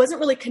campus, so I wasn't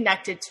really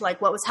connected to,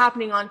 like, what was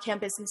happening on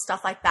campus and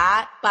stuff like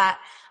that. But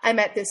I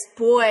met this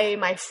boy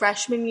my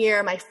freshman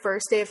year, my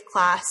first day of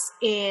class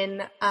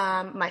in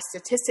my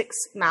statistics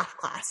math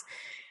class.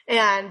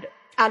 And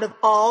out of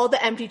all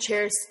the empty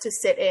chairs to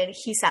sit in,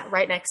 he sat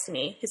right next to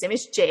me. His name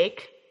is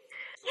Jake.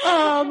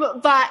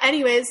 But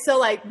anyways, so,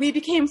 like, we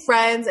became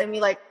friends, and we,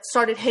 like,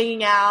 started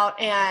hanging out,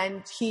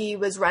 and he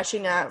was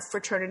rushing a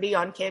fraternity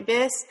on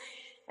campus.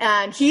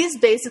 And he's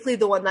basically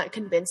the one that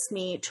convinced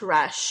me to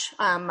rush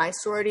my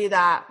sorority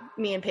that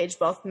me and Paige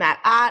both met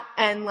at.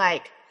 And,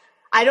 like,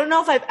 I don't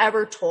know if I've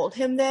ever told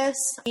him this.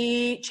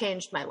 He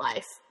changed my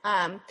life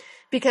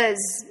because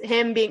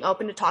him being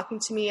open to talking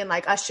to me and,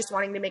 like, us just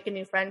wanting to make a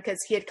new friend because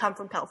he had come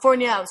from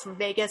California. I was from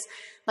Vegas.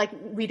 Like,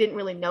 we didn't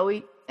really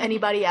know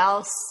anybody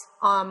else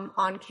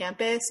on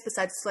campus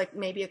besides, like,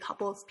 maybe a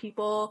couple of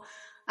people.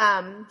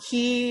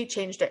 He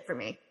changed it for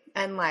me.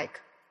 And,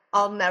 like,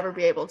 I'll never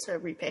be able to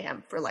repay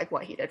him for, like,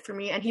 what he did for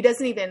me. And he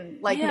doesn't even,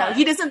 like, know.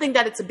 He doesn't think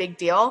that it's a big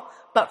deal.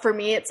 But for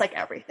me, it's, like,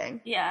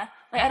 everything. Yeah.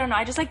 Like, I don't know.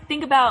 I just, like,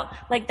 think about,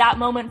 like, that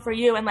moment for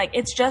you. And, like,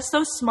 it's just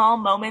those small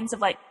moments of,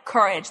 like,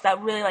 courage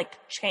that really, like,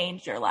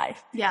 changed your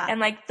life. Yeah.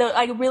 And, like,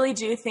 I really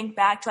do think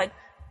back to, like,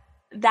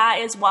 that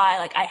is why,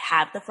 like, I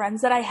have the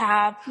friends that I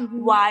have.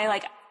 Mm-hmm. Why,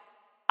 like,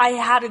 I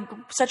had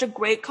such a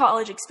great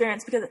college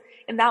experience because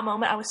in that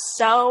moment I was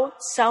so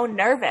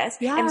nervous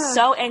and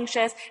so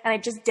anxious, and I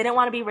just didn't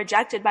want to be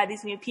rejected by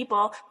these new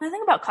people. But the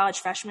thing about college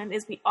freshmen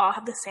is we all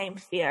have the same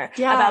fear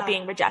about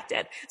being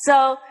rejected.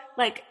 So,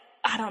 like,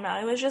 I don't know,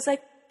 it was just,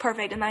 like,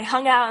 perfect. And I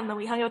hung out, and then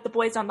we hung out with the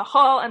boys down the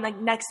hall, and, like,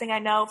 next thing I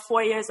know,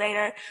 4 years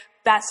later,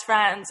 best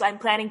friends. I'm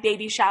planning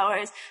baby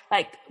showers,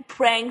 like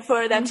praying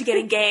for them to get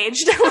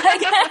engaged.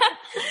 Like,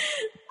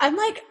 I'm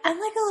a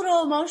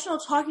little emotional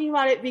talking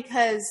about it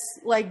because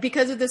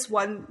of this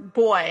one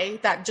boy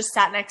that just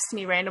sat next to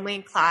me randomly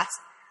in class.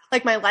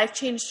 Like, my life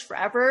changed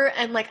forever.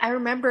 And like, I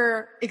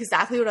remember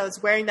exactly what I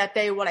was wearing that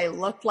day, what I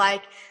looked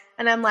like.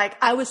 And I'm like,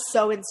 I was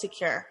so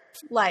insecure.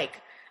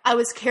 Like, I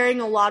was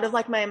carrying a lot of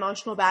like my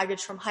emotional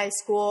baggage from high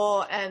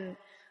school and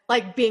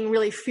like being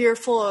really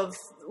fearful of,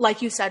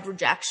 like you said,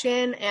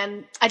 rejection.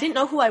 And I didn't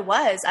know who I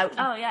was.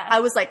 I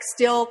was like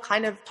still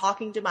kind of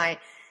talking to my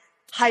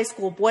high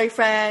school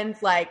boyfriend.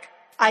 Like,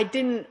 I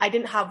didn't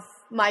have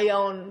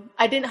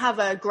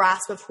a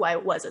grasp of who I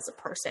was as a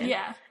person.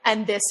 Yeah.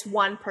 And this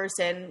one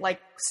person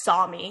like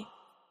saw me.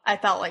 I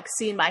felt like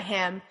seen by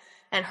him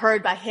and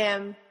heard by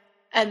him.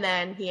 And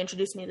then he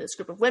introduced me to this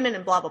group of women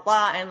and blah, blah,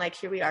 blah. And like,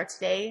 here we are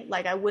today.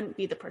 Like, I wouldn't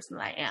be the person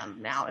that I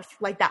am now if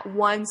like that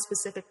one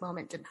specific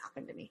moment didn't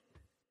happen to me.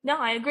 No,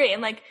 I agree.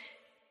 And like,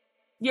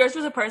 yours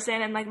was a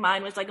person and like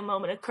mine was like a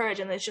moment of courage.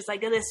 And it's just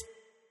like this,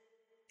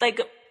 like,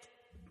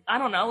 I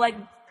don't know, like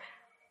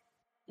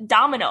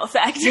domino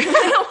effect.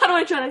 What am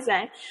I trying to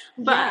say?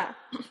 But yeah.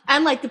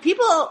 And like the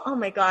people, oh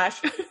my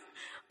gosh.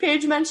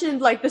 Paige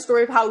mentioned like the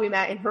story of how we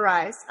met in her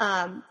eyes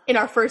in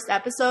our first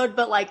episode.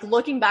 But like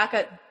looking back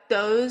at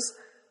those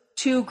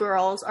two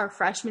girls our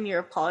freshman year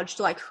of college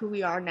to like who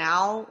we are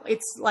now,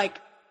 it's like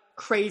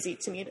crazy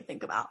to me to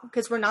think about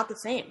because we're not the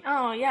same.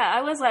 Oh yeah,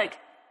 I was like,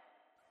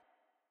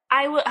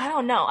 I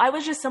don't know. I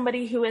was just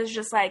somebody who is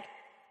just like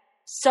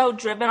so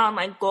driven on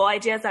like goal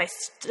ideas that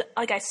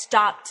I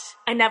stopped.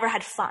 I never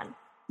had fun.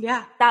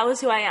 Yeah, that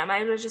was who I am.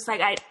 I was just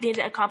like, I need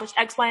to accomplish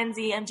X, Y, and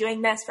Z. I'm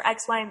doing this for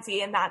X, Y, and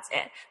Z, and that's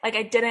it. Like,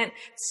 I didn't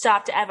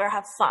stop to ever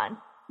have fun.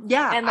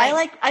 Yeah, and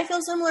like, I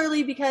feel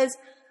similarly because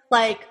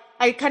like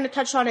I kind of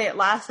touched on it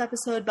last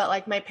episode, but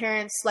like my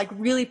parents like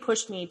really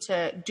pushed me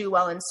to do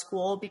well in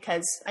school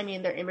because I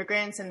mean they're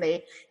immigrants and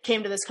they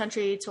came to this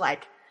country to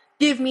like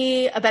give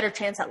me a better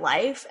chance at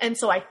life. And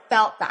so I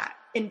felt that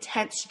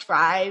intense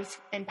drive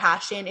and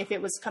passion if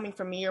it was coming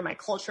from me or my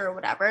culture or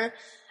whatever.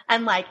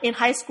 And like in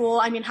high school,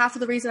 I mean, half of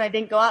the reason I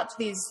didn't go out to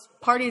these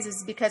parties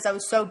is because I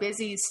was so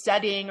busy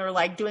studying or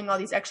like doing all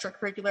these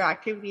extracurricular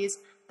activities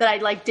that I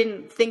like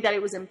didn't think that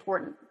it was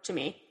important to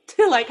me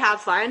to like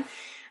have fun.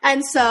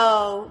 And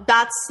so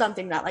that's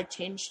something that like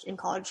changed in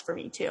college for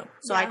me too.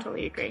 So yeah. I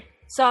totally agree.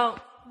 So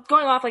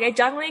going off, like I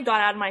definitely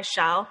got out of my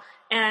shell,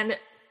 and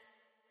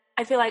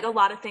I feel like a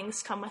lot of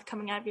things come with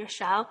coming out of your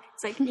shell.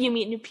 It's like you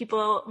meet new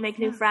people, make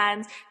new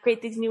friends,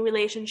 create these new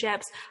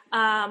relationships.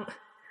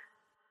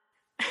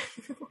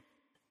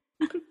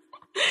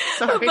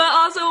 Sorry. But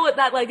also with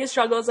that, like, the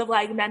struggles of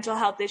like mental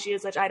health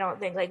issues, which I don't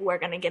think like we're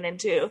gonna get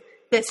into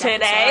this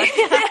today.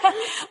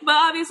 But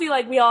obviously,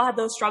 like, we all had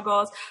those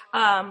struggles.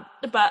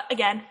 But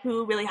again,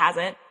 who really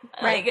hasn't?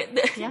 Right.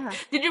 Like, yeah.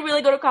 Did you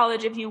really go to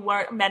college if you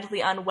weren't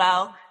mentally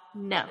unwell?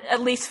 No.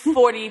 At least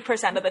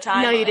 40% of the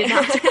time. No, you did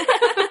not.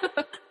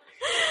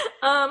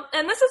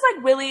 And this is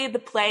like really the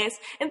place.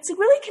 And it's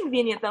really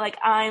convenient that like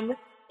I'm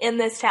in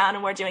this town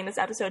and we're doing this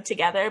episode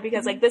together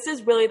because like this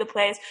is really the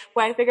place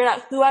where I figured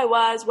out who I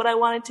was, what I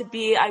wanted to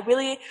be. I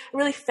really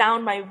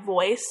found my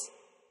voice.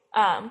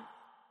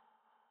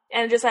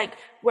 And just like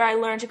where I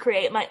learned to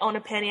create my own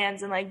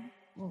opinions and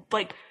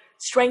like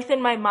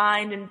strengthen my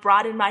mind and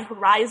broaden my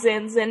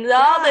horizons and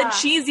all the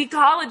cheesy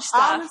college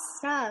stuff. All the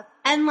stuff.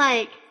 And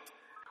like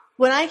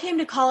when I came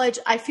to college,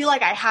 I feel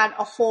like I had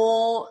a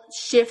whole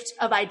shift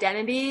of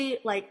identity,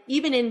 like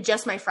even in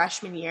just my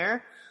freshman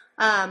year.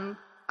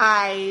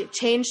 I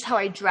changed how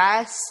I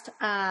dressed.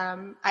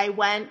 I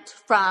went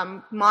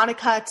from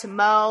Monica to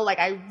Mo. Like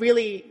I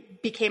really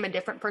became a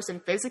different person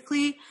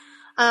physically.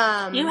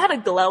 You had a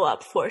glow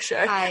up for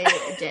sure.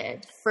 I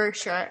did, for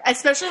sure.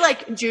 Especially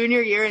like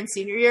junior year and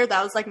senior year.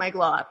 That was like my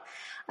glow up.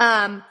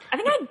 I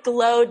think I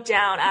glowed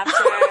down after,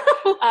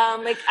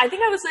 like, I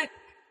think I was like,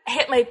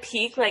 hit my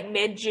peak like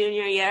mid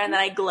junior year and then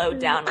I glowed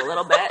down a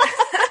little bit.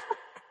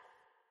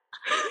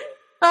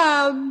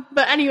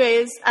 But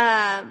anyways,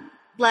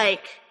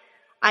 like,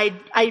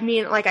 I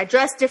mean, like I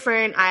dressed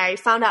different. I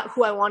found out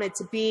who I wanted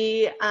to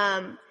be.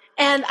 And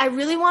I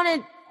really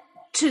wanted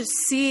to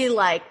see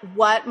like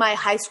what my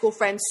high school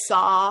friends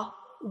saw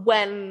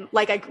when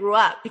like I grew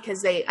up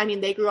because they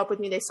grew up with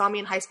me. They saw me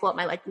in high school at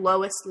my like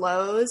lowest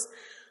lows.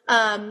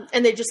 And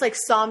they just like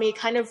saw me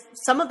kind of,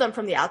 some of them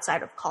from the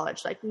outside of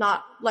college, like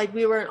not like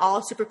we weren't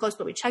all super close,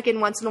 but we check in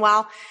once in a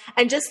while.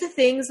 And just the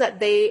things that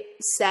they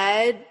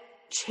said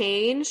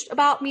changed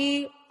about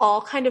me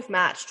all kind of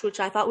matched, which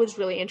I thought was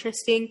really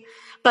interesting.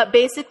 But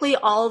basically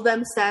all of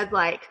them said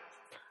like,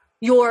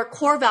 your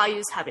core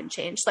values haven't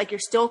changed. Like you're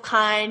still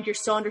kind, you're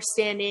still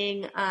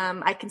understanding.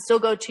 I can still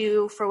go to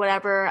you for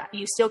whatever.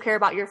 You still care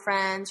about your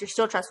friends. You're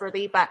still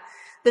trustworthy. But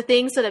the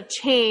things that have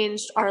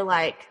changed are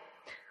like,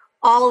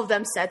 all of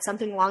them said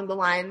something along the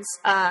lines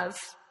of,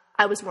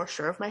 I was more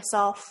sure of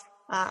myself.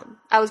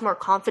 I was more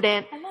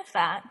confident. I love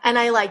that. And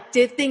I like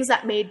did things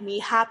that made me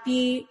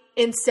happy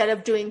instead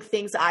of doing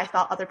things that I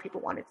thought other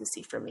people wanted to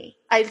see from me.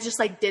 I just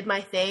like did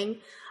my thing.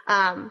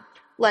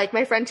 Like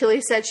my friend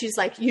Tilly said, she's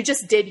like, you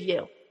just did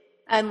you.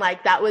 And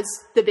like, that was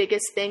the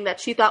biggest thing that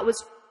she thought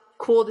was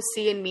cool to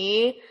see in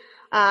me.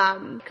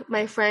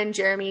 My friend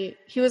Jeremy,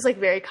 he was like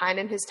very kind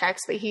in his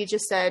text, but he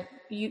just said,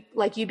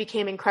 you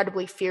became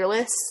incredibly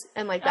fearless.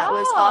 And like, that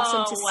was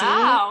awesome to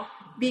see,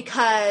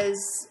 because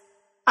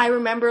I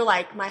remember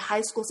like my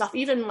high school stuff,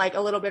 even like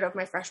a little bit of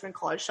my freshman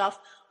college stuff,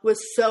 was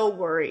so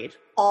worried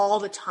all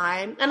the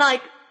time. And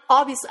like,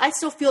 obviously I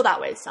still feel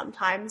that way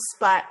sometimes,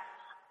 but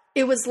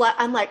it was like,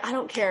 I'm like, I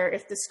don't care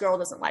if this girl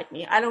doesn't like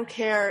me. I don't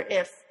care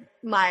if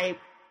my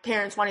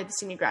parents wanted to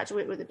see me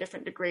graduate with a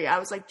different degree. I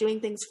was like doing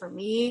things for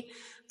me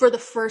for the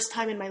first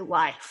time in my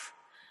life.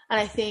 And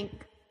I think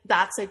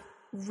that's like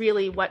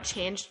really what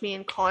changed me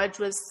in college,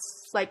 was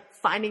like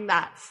finding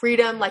that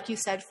freedom, like you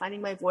said,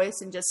 finding my voice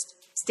and just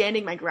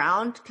standing my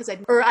ground. Because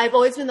I've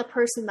always been the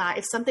person that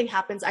if something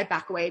happens, I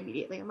back away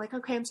immediately. I'm like,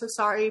 okay, I'm so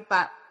sorry,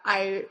 but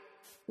I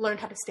learned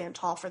how to stand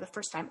tall for the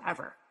first time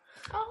ever.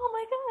 Oh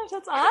my gosh,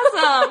 that's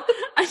awesome.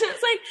 I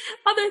just like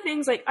other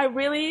things, like I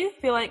really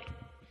feel like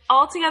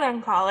all together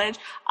in college,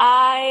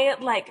 I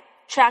like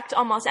checked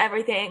almost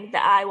everything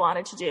that I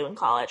wanted to do in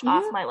college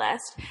off my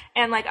list.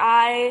 And like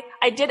I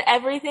did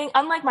everything,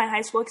 unlike my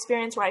high school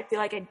experience where I feel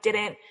like I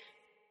didn't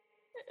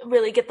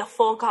really get the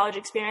full college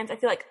experience. I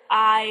feel like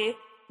I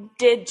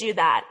did do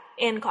that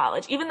in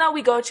college, even though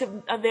we go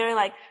to a very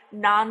like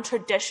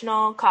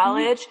non-traditional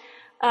college,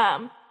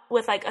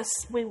 with like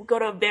we go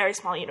to a very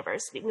small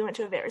university. We went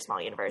to a very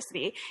small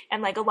university,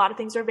 and like a lot of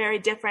things are very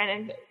different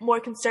and more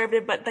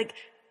conservative, but like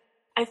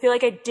I feel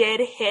like I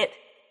did hit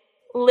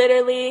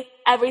literally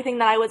everything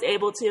that I was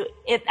able to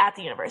at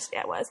the university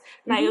I was.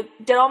 And I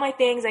did all my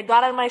things. I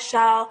got out of my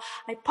shell.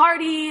 I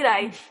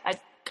partied.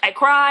 I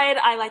cried.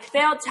 I like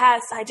failed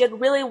tests. I did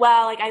really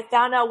well. Like I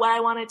found out what I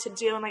wanted to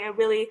do, and like I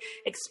really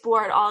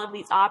explored all of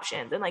these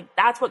options. And like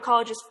that's what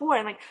college is for.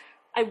 And like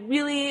I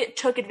really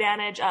took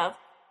advantage of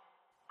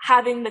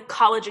having the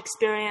college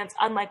experience,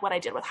 unlike what I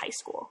did with high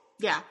school.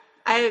 Yeah.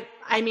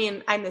 I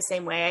mean, I'm the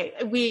same way.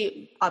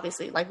 We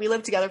obviously, like, we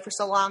lived together for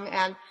so long,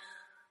 and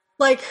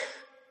like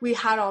we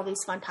had all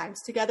these fun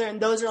times together,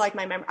 and those are like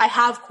my I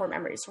have core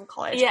memories from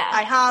college. Yeah.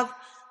 I have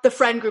the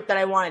friend group that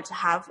I wanted to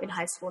have in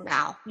high school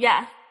now.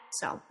 Yeah.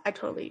 So I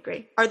totally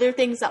agree. Are there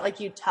things that like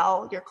you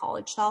tell your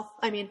college self?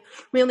 I mean,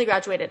 we only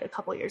graduated a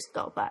couple years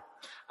ago, but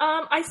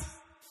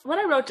what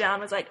I wrote down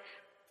was like,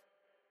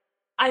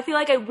 I feel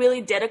like I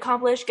really did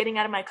accomplish getting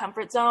out of my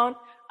comfort zone.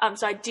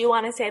 So I do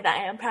want to say that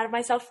I am proud of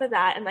myself for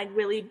that, and like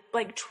really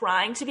like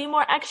trying to be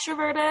more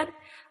extroverted.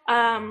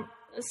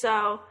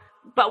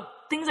 But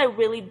things I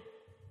really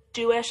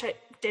do wish I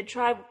did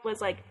try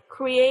was like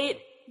create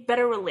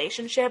better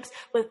relationships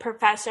with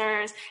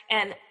professors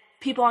and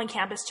people on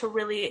campus to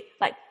really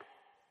like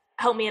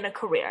help me in a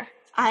career.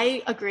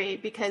 I agree,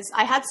 because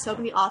I had so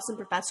many awesome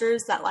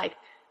professors that like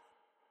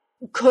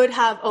could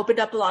have opened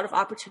up a lot of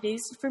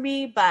opportunities for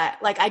me, but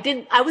like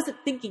I wasn't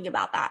thinking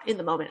about that in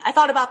the moment. I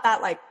thought about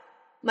that like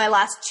my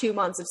last 2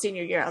 months of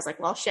senior year. I was like,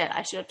 well, shit,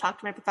 I should have talked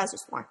to my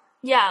professors more.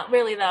 Yeah,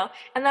 really though.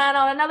 And then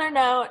on another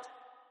note,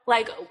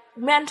 like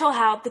mental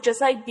health,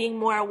 just like being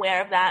more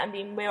aware of that and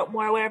being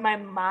more aware of my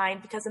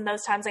mind, because in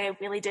those times like, I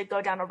really did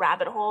go down a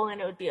rabbit hole,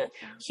 and it would be a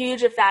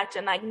huge effect,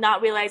 and like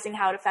not realizing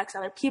how it affects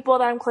other people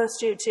that I'm close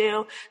to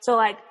too. So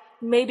like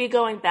maybe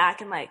going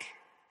back and like,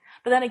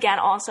 but then again,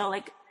 also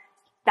like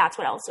that's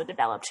what also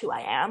developed who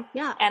I am.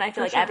 Yeah. And I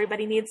feel like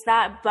everybody needs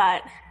that,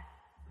 but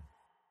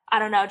I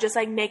don't know, just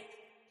like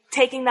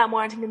taking that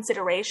more into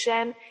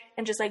consideration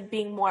and just like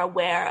being more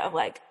aware of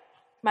like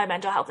my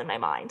mental health and my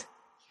mind.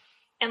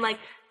 And like,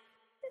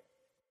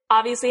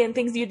 obviously in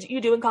things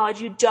you do in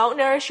college, you don't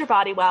nourish your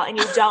body well and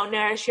you don't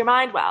nourish your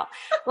mind well.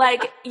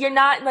 Like you're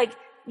not like,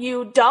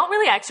 you don't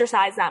really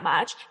exercise that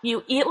much.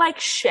 You eat like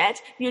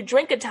shit. You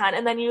drink a ton,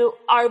 and then you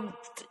are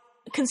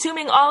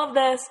consuming all of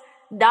this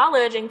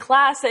knowledge in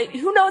class that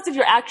who knows if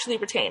you're actually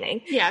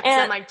retaining. Yeah,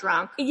 because I'm like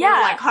drunk. Yeah.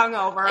 Or like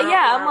hungover.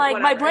 Yeah, I'm like, whatever.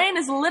 my brain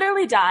is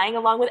literally dying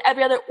along with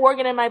every other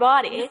organ in my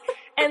body.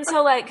 And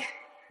so like,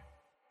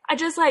 I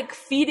just like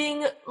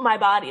feeding my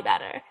body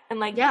better.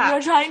 And like,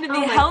 trying to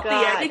be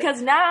healthier.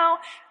 Because now,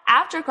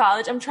 after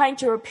college, I'm trying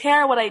to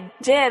repair what I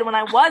did when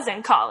I was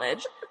in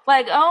college.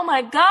 Like, oh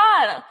my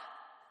God,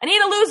 I need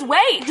to lose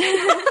weight.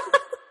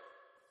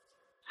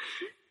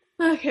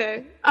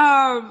 Okay.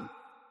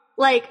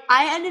 Like,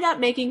 I ended up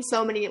making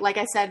so many, like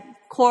I said,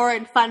 core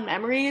and fun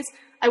memories.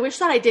 I wish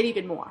that I did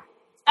even more.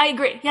 I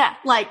agree, yeah.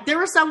 Like, there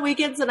were some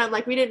weekends that I'm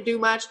like, we didn't do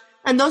much,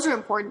 and those are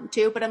important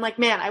too, but I'm like,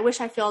 man, I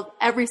wish I filled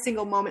every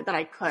single moment that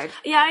I could.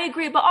 Yeah, I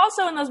agree, but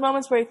also in those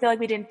moments where I feel like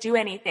we didn't do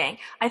anything,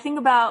 I think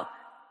about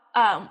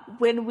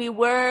when we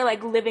were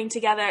like living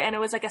together and it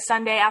was like a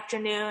Sunday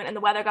afternoon and the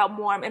weather got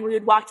warm and we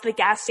would walk to the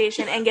gas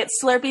station and get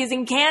Slurpees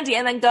and candy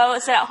and then go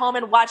sit at home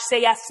and watch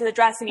Say Yes to the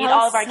Dress and eat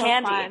all of our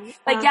candy. Fun.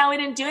 Like, yeah, we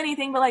didn't do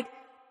anything, but like,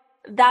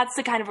 that's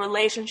the kind of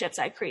relationships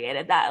I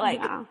created that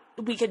like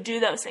we could do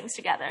those things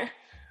together.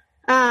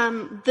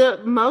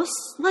 The most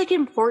like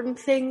important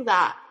thing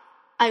that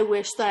I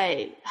wish that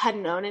I had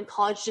known in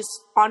college just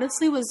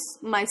honestly was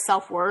my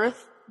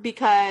self-worth,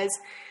 because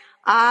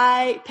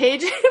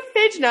Paige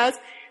knows,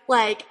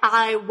 like,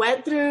 I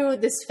went through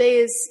this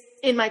phase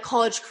in my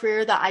college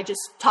career that I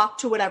just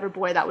talked to whatever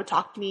boy that would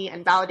talk to me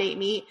and validate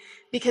me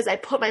because I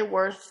put my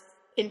worth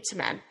into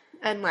men.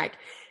 And, like,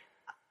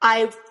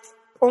 I've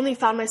only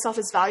found myself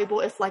as valuable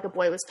if, like, a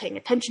boy was paying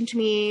attention to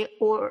me,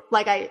 or,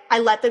 like, I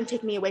let them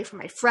take me away from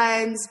my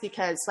friends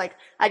because, like,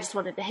 I just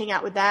wanted to hang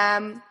out with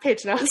them.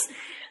 Paige knows.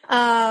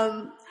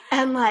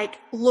 And, like,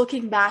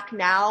 looking back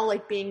now,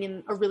 like, being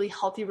in a really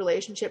healthy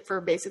relationship for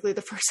basically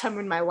the first time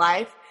in my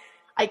life,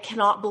 I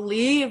cannot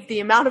believe the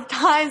amount of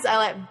times I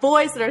let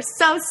boys that are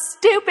so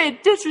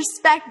stupid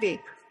disrespect me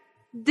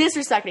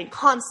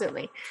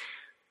constantly.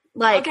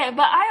 Like, okay,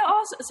 but I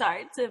also,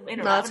 sorry to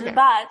interrupt, No, okay.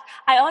 but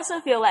I also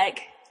feel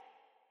like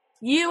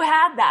you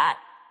had that.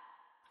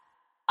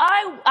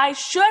 I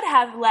should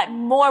have let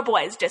more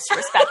boys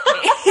disrespect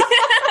me.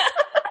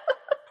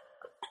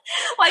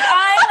 Like,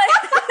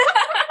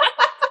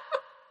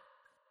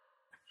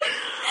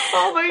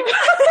 oh my God.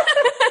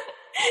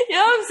 you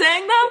know what I'm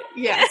saying though?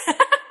 Yes.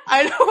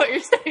 I know what you're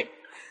saying.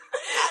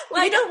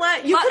 Like, you know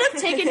what? You could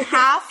have taken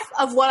half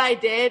of what I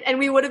did and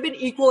we would have been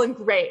equal and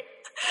great.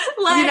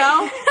 Like, you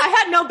know? I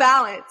had no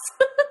balance.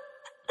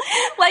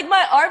 Like,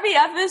 my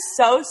RBF is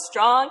so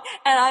strong,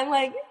 and I'm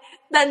like,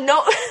 that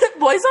no,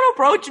 boys don't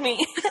approach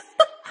me.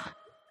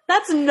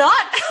 That's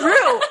not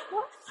true.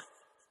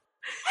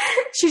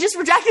 She just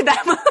rejected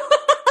them.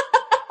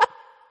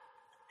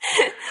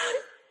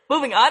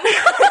 Moving on.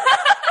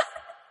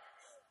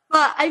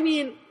 But, I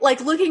mean,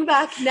 like, looking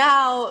back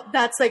now,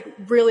 that's, like,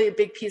 really a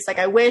big piece. Like,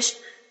 I wish,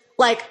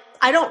 like,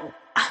 I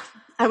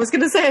was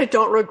gonna say I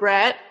don't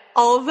regret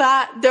all of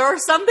that. There are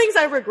some things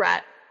I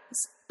regret.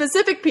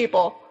 Specific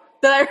people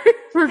that I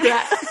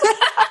regret.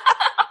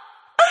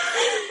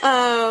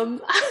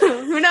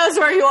 Who knows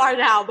where you are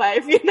now, but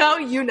if you know,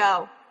 you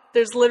know.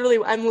 I'm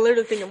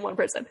literally thinking of one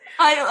person.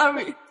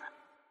 I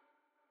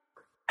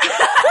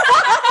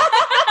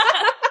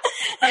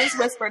just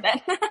whispered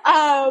it.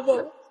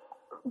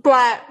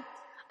 But,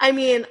 I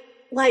mean,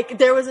 like,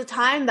 there was a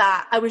time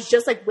that I was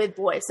just, like, with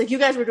boys. Like, you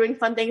guys were doing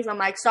fun things, and I'm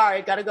like,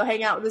 sorry, gotta go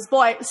hang out with this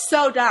boy.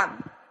 So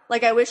dumb.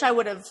 Like, I wish I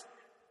would have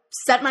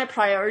set my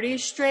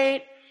priorities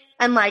straight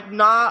and, like,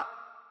 not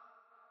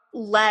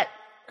let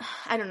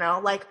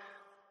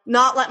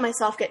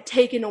myself get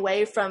taken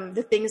away from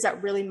the things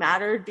that really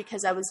mattered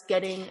because I was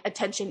getting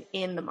attention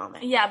in the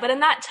moment. Yeah, but in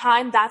that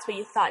time, that's what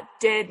you thought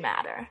did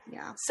matter.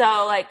 Yeah.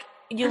 So, like,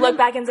 you look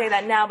back and say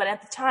that now, but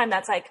at the time,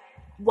 that's, like,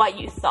 what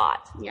you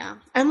thought. Yeah.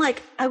 And,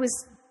 like, I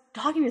was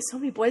talking to so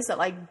many boys that,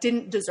 like,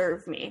 didn't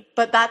deserve me,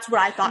 but that's what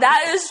I thought.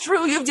 That is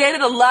true. You've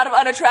dated a lot of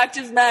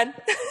unattractive men.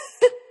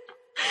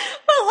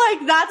 But,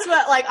 like, that's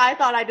what, like, I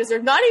thought I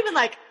deserved. Not even,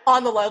 like,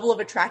 on the level of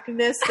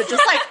attractiveness, but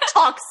just, like,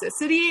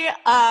 toxicity.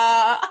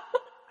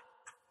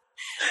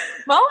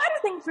 Mo had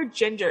a thing for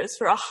gingers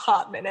for a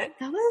hot minute.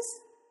 That was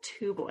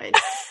 2 boys.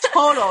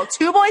 Total.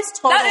 2 boys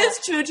total. That is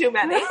too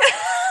many.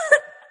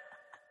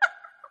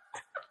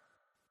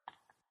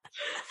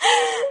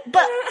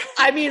 But,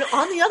 I mean,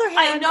 on the other hand...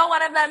 I know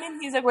one of them,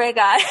 and he's a great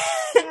guy.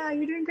 Yeah,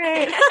 you're doing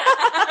great.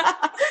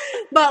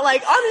 But,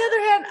 like, on the other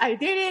hand, I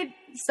dated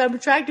some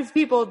attractive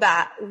people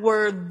that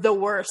were the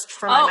worst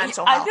for my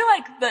mental health. I feel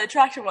like the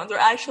attractive ones were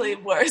actually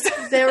worse.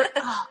 They were...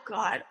 Oh,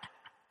 God.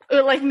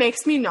 It, like,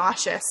 makes me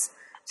nauseous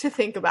to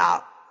think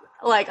about.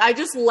 Like, I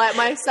just let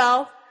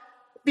myself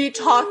be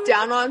talked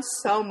down on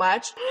so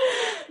much.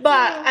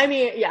 But, I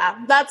mean,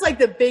 yeah, that's, like,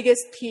 the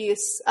biggest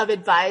piece of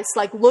advice.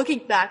 Like,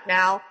 looking back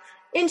now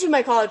into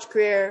my college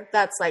career,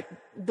 that's, like,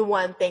 the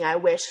one thing I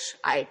wish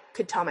I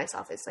could tell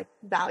myself is, like,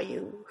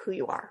 value who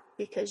you are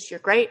because you're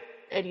great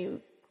and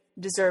you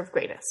deserve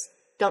greatness.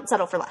 Don't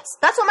settle for less.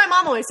 That's what my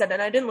mom always said, and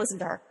I didn't listen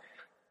to her.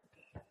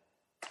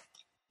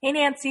 Hey,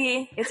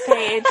 Nancy, it's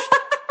Paige.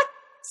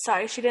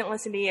 Sorry, she didn't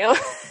listen to you.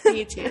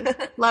 Me too.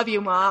 Love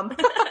you, Mom.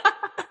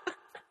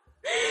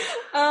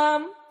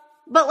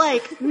 But,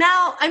 like,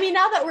 now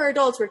that we're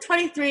adults, we're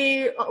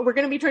 23, we're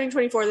going to be turning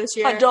 24 this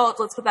year. Adults,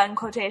 let's put that in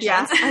quotations.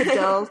 Yeah,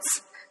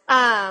 adults.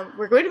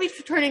 We're going to be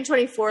turning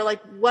 24.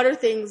 Like, what are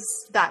things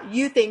that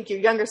you think your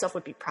younger self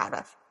would be proud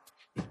of?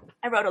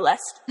 I wrote a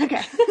list.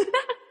 Okay.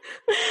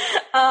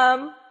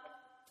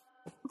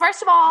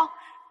 First of all,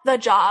 the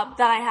job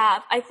that I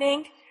have. I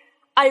think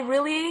I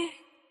really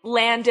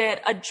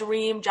landed a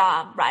dream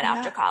job right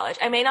after college.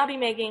 I may not be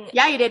making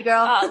yeah, you did,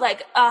 girl.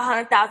 like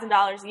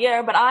 $100,000 a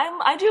year, but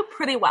I do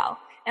pretty well,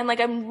 and like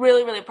I'm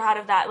really, really proud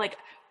of that. Like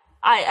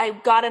I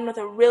got in with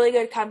a really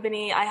good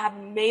company. I have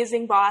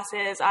amazing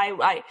bosses.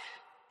 I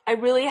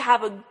really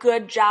have a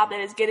good job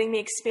that is getting me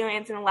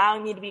experience and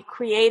allowing me to be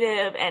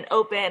creative and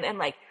open and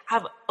like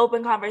have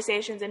open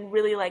conversations and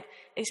really like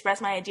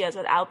express my ideas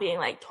without being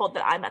like told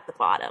that I'm at the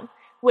bottom,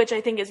 which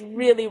I think is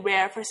really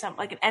rare for some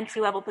like an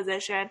entry level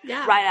position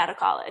right out of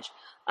college.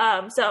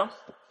 So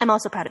I'm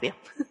also proud of you.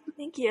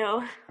 Thank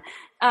you.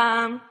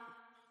 The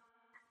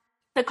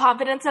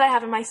confidence that I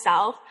have in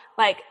myself,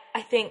 like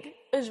I think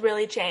has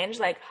really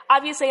changed. Like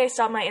obviously I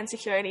still have my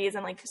insecurities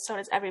and like so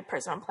does every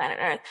person on planet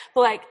Earth,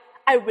 but like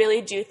I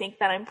really do think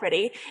that I'm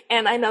pretty.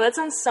 And I know that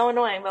sounds so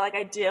annoying, but like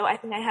I do. I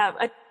think I have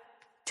a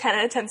 10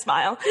 out of 10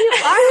 smile. You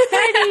are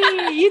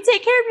pretty. You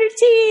take care of your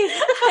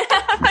teeth.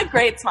 A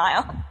great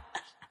smile.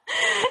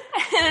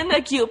 And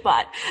a cute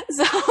butt.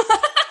 So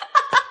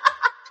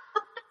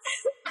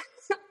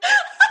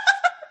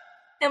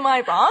am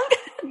I wrong?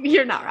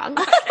 You're not wrong.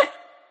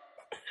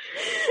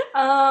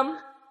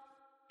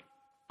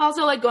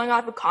 Also, like, going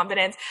off of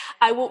confidence,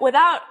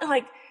 without,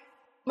 like,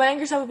 my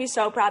younger self would be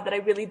so proud that I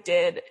really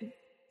did,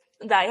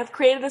 that I have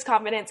created this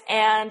confidence,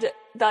 and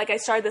that, like, I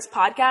started this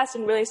podcast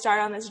and really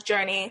started on this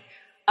journey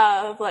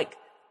of, like,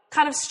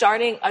 kind of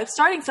starting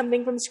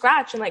something from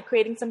scratch and, like,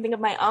 creating something of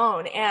my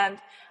own. And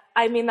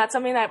I mean, that's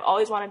something that I've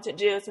always wanted to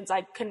do since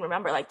I couldn't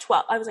remember, like,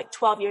 I was like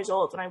 12 years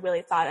old when I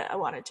really thought I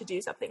wanted to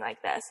do something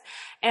like this.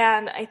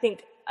 And I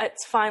think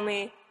it's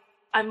finally,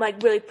 I'm,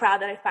 like, really proud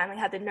that I finally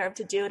had the nerve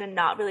to do it and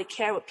not really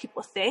care what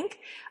people think.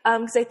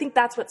 Because I think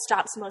that's what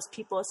stops most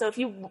people. So if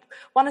you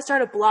want to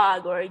start a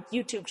blog or a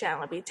YouTube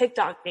channel, be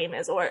TikTok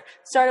famous, or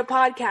start a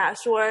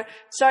podcast or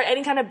start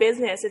any kind of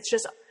business, it's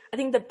just, I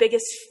think the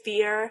biggest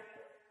fear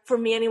for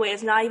me anyway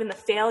is not even the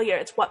failure,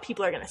 it's what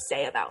people are going to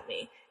say about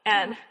me.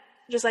 And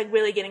just, like,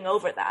 really getting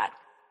over that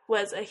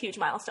was a huge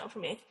milestone for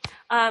me.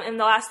 And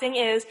the last thing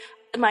is,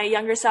 my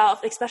younger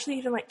self, especially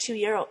even, like, 2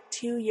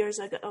 years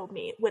ago,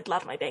 me would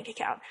love my bank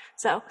account.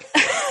 So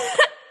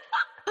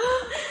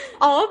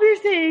all of your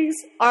things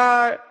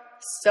are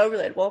so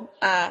relatable.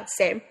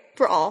 Same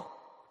for all.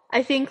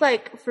 I think,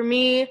 like, for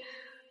me,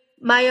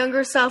 my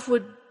younger self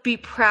would be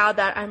proud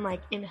that I'm,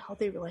 like, in a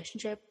healthy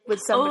relationship with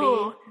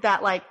somebody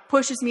that, like,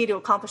 pushes me to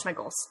accomplish my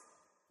goals.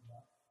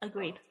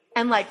 Agreed.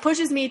 And, like,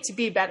 pushes me to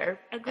be better.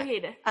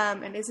 Agreed.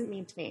 And isn't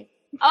mean to me.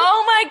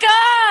 Oh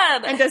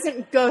my God! And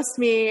doesn't ghost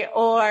me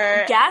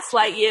or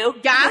gaslight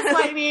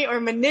me or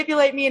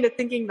manipulate me into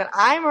thinking that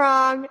I'm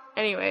wrong.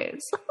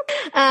 Anyways.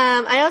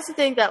 I also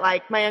think that,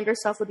 like, my younger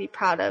self would be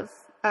proud of,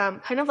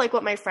 kind of like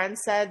what my friend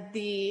said,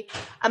 the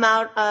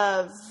amount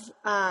of,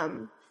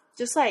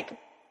 just, like,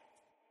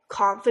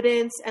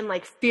 confidence and,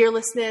 like,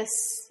 fearlessness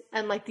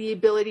and, like, the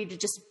ability to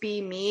just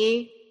be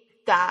me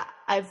that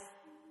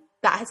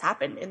has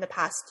happened in the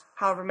past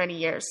however many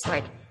years.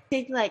 Like,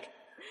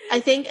 I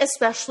think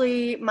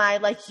especially my,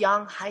 like,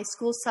 young high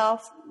school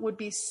self would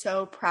be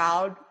so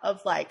proud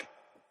of, like,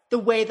 the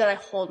way that I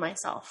hold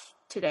myself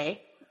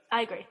today.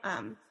 I agree.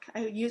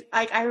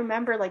 I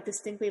remember, like,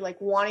 distinctly, like,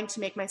 wanting to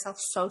make myself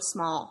so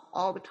small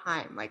all the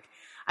time. Like,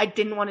 I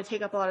didn't want to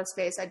take up a lot of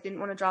space. I didn't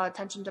want to draw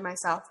attention to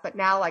myself. But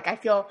now, like, I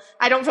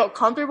don't feel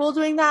comfortable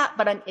doing that,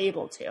 but I'm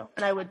able to.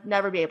 And I would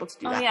never be able to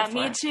do that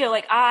before. Me too.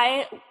 Like,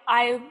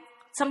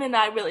 something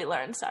that I really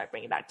learned, sorry,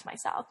 bring it back to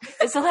myself,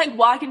 is to, like,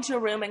 walk into a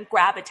room and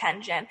grab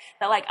attention.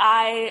 That, like,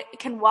 I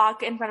can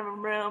walk in front of a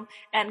room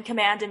and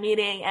command a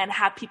meeting and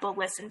have people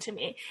listen to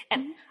me.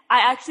 And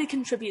I actually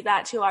contribute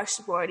that to our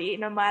sorority,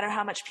 no matter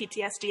how much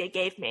PTSD it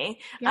gave me.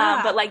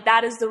 Yeah. But, like,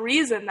 that is the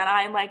reason that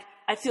I'm, like,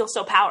 I feel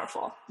so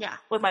powerful. Yeah.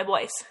 With my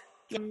voice.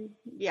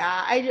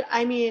 Yeah.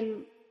 I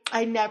mean,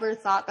 I never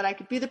thought that I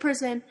could be the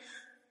person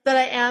that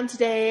I am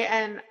today,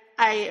 and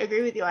I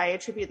agree with you. I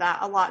attribute that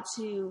a lot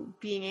to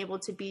being able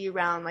to be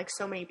around, like,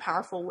 so many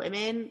powerful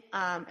women,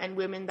 and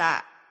women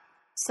that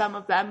some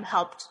of them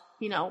helped,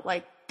 you know,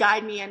 like,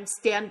 guide me and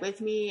stand with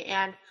me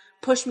and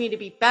push me to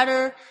be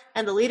better.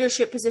 And the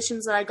leadership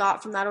positions that I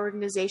got from that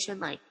organization,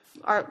 like,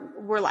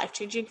 were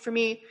life-changing for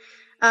me.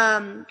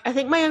 I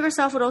think my younger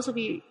self would also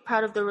be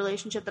proud of the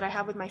relationship that I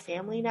have with my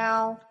family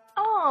now.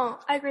 Oh,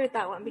 I agree with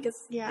that one because,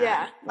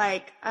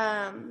 like,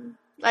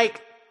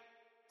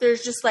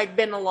 there's just, like,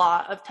 been a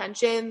lot of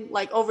tension,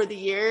 like, over the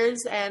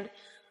years, and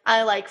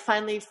I, like,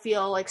 finally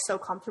feel, like, so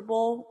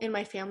comfortable in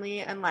my family,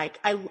 and, like,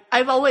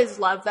 I've always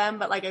loved them,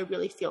 but, like, I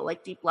really feel,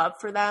 like, deep love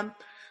for them.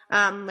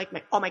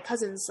 Like, all my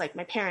cousins, like,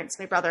 my parents,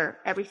 my brother,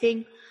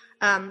 everything.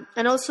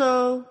 And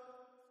also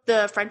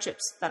the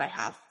friendships that I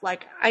have.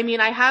 Like, I mean,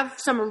 I have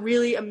some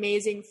really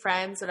amazing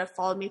friends that have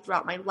followed me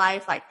throughout my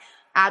life. Like,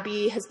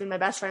 Abby has been my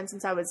best friend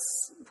since I was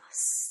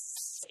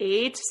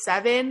 8,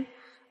 7.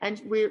 And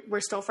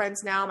we're still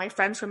friends now. My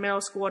friends from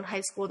middle school and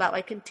high school that,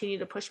 like, continue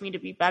to push me to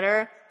be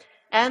better.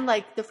 And,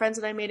 like, the friends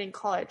that I made in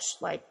college,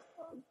 like,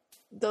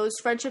 those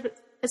friendships,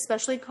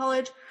 especially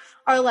college,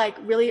 are, like,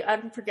 really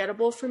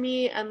unforgettable for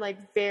me. And, like,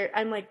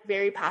 I'm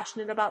very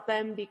passionate about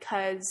them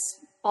because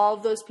all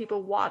of those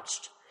people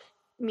watched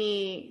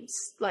me,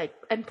 like,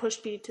 and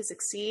pushed me to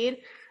succeed.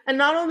 And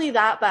not only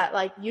that, but,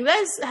 like, you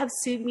guys have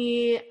seen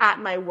me at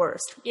my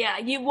worst. Yeah,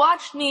 you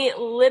watched me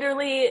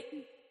literally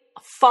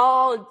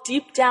fall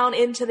deep down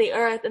into the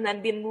earth and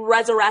then being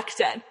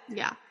resurrected.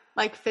 Yeah,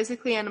 like,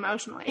 physically and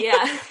emotionally.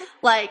 Yeah.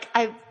 Like,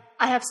 I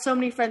have so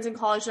many friends in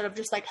college that have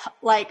just,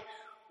 like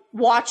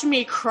watch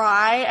me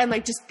cry and,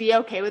 like, just be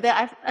okay with it.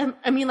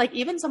 I mean, like,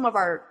 even some of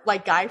our,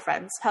 like, guy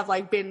friends have,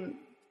 like, been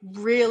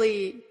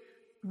really,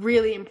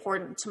 really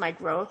important to my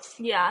growth.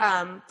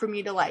 Yeah. For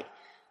me to, like,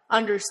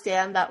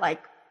 understand that,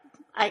 like,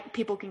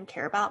 people can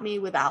care about me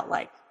without,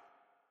 like,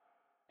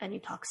 any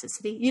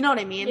toxicity. You know what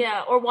I mean?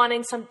 Yeah, or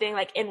wanting something,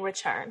 like, in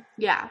return.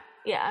 Yeah.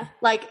 Yeah.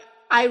 Like,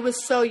 I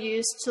was so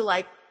used to,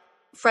 like,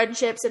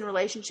 friendships and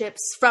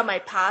relationships from my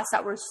past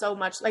that were so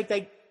much, like,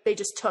 they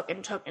just took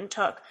and took and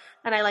took.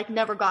 And I, like,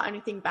 never got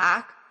anything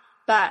back.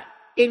 But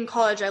in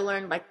college, I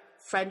learned, like,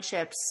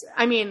 friendships.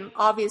 I mean,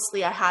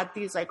 obviously, I had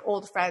these, like,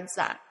 old friends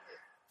that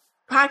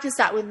practiced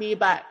that with me.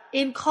 But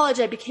in college,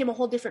 I became a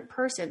whole different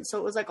person. So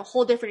it was, like, a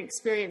whole different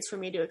experience for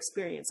me to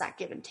experience that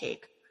give and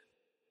take.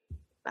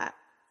 But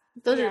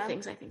those are the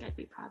things I think I'd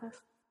be proud of.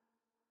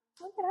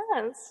 Look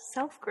at us.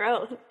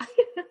 Self-growth. I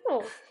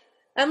know.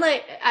 And,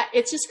 like,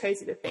 it's just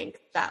crazy to think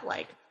that,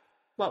 like,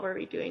 what were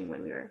we doing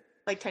when we were,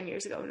 like, 10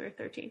 years ago when we were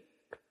 13?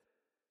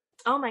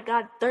 Oh, my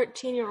God.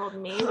 13-year-old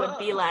me would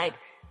be like,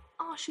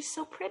 oh, she's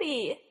so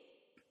pretty.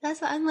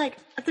 That's what I'm like.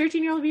 A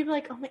 13-year-old would be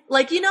like, oh, my.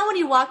 Like, you know when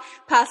you walk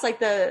past, like,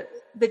 the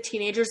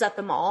teenagers at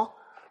the mall,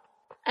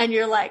 and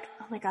you're like,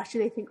 oh, my gosh, do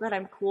they think that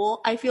I'm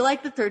cool? I feel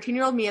like the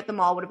 13-year-old me at the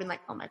mall would have been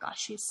like, oh, my gosh,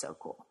 she's so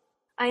cool.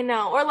 I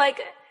know. Or, like,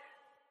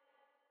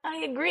 I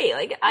agree.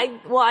 Like,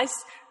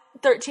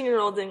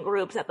 13-year-olds in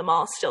groups at the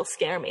mall still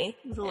scare me.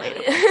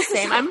 Relatable.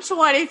 Same. I'm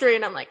 23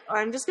 and I'm like, oh,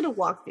 I'm just going to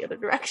walk the other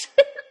direction.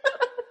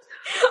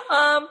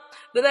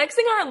 The next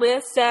thing on our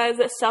list says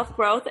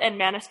self-growth and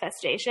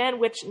manifestation,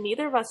 which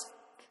neither of us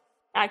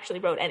actually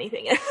wrote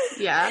anything in.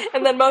 Yeah.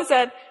 And then Mo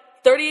said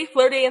 30,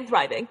 flirty, and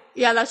thriving.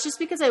 Yeah, that's just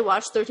because I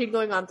watched 13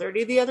 Going on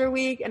 30 the other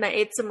week and I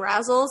ate some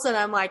Razzles and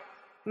I'm like,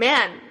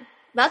 man,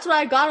 that's what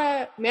I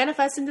gotta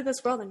manifest into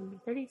this world.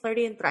 I'm 30,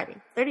 flirty, and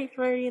thriving. 30,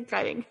 flirty, and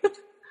thriving.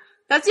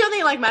 That's the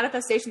only, like,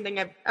 manifestation thing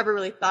I've ever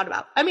really thought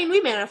about. I mean, we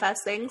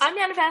manifest things. I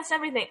manifest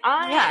everything.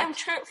 I am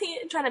currently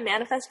trying to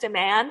manifest a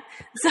man.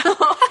 So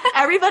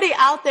everybody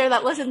out there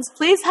that listens,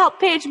 please help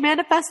Paige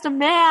manifest a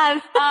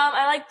man.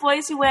 I like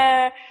boys who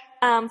wear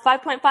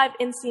 5.5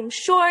 inseam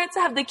shorts,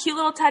 have the cute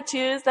little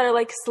tattoos that are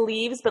like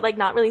sleeves, but like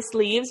not really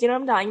sleeves. You know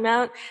what I'm talking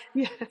about?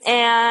 Yes.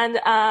 And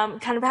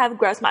kind of have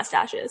gross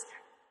mustaches.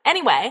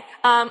 Anyway,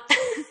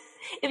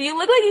 if you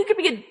look like you could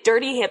be a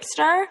dirty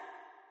hipster,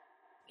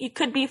 you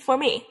could be for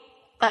me.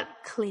 But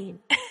clean.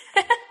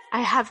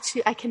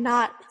 I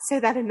cannot say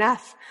that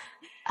enough.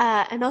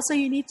 And also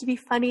you need to be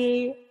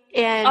funny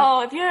and...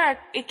 Oh,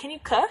 can you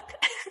cook?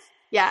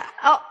 Yeah.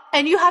 Oh,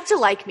 and you have to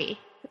like me.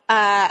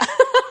 And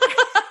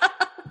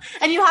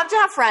you have to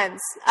have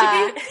friends.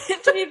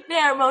 To be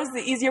fair, Mo's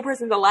the easier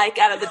person to like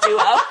out of the duo.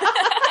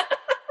 I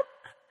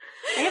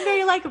am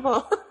very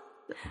likable.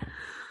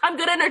 I'm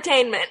good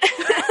entertainment.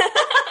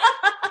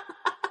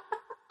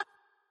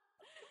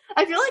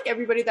 I feel like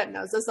everybody that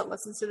knows us that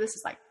listens to this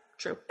is like,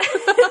 true.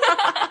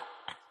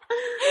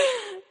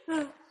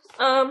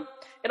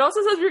 It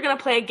also says we were going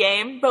to play a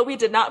game, but we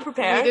did not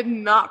prepare. We did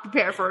not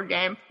prepare for a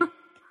game. I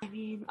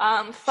mean...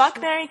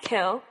 fuck, marry,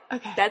 kill.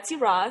 Okay. Betsy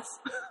Ross.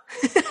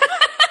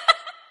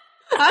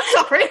 I'm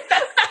sorry.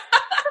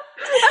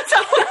 That's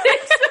not what I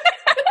said.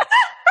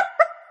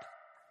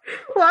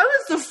 Why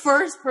was the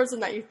first person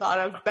that you thought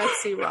of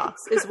Betsy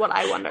Ross is what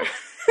I wonder.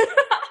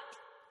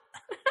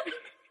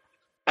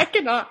 I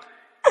cannot.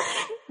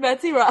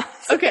 Betsy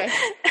Ross. Okay.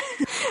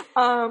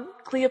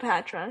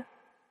 Cleopatra.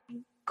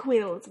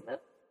 Queen Elizabeth.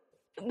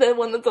 The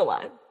one that's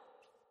alive.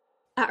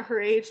 At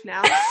her age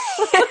now.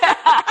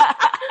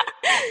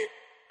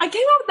 I came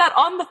up with that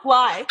on the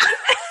fly.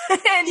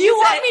 And you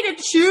want me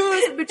to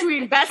choose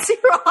between Betsy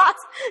Ross,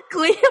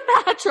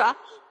 Cleopatra,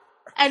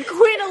 and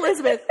Queen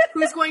Elizabeth,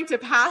 who's going to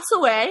pass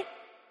away,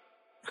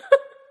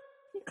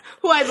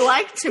 who I'd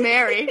like to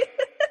marry,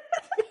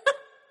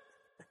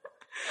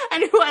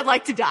 and who I'd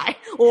like to die.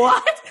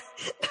 What?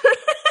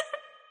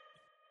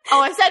 Oh,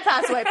 I said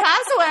pass away.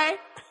 Pass away.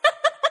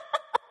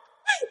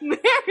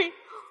 Marry.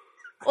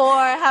 Or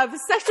have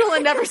sexual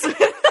endeavors with.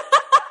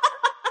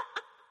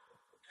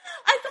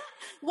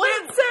 What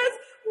it says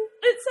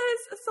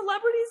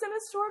celebrities and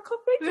historical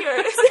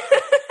figures.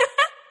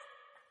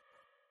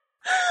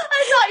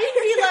 I thought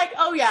you'd be like,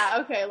 oh yeah,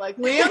 okay, like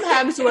Liam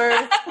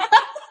Hemsworth.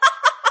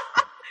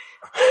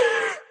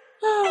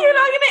 You're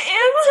not gonna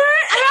answer?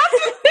 I have to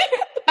think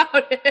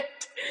about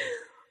it.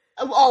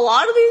 A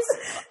lot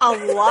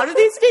of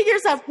these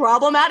figures have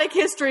problematic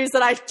histories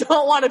that I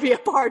don't want to be a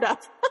part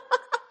of.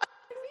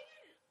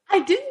 I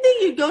didn't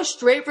think you'd go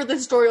straight for the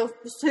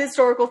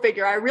historical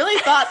figure. I really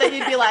thought that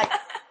you'd be like,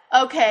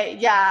 okay,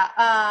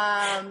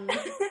 yeah,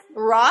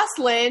 Ross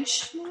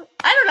Lynch,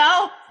 I don't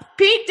know,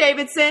 Pete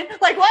Davidson.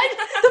 Like, what?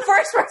 The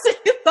first person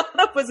you thought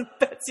of was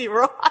Betsy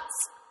Ross.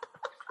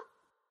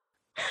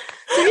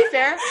 To be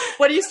fair,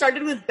 when you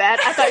started with Bet,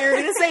 I thought you were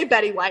going to say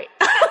Betty White.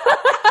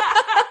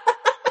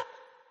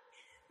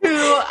 Who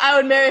I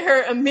would marry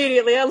her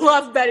immediately. I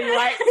love Betty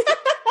White.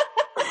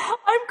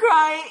 I'm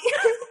crying.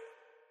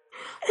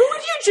 Who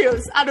would you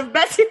choose out of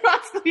Betsy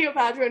Ross,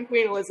 Cleopatra, and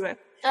Queen Elizabeth?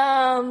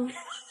 I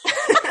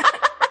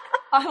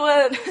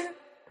would.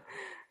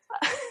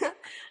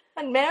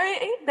 I'd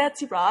marry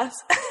Betsy Ross.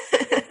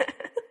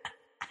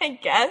 I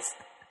guess.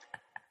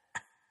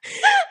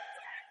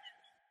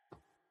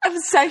 I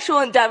have sexual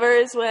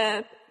endeavors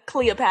with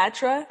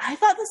Cleopatra. I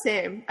thought the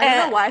same. I don't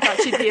know why I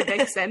thought she'd be a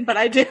vixen, but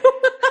I do. Well,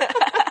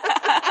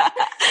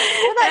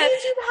 that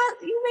means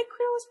you make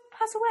Queen Elizabeth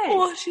pass away.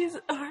 Well,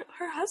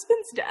 her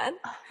husband's dead.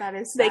 Oh, that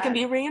is sad. They can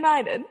be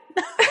reunited.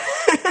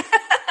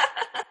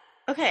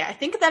 Okay, I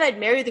think that I'd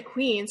marry the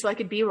queen so I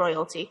could be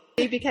royalty.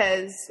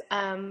 Because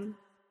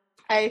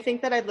I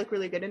think that I'd look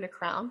really good in a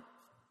crown.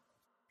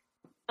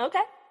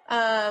 Okay.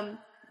 I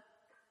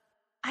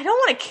don't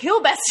want to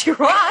kill Betsy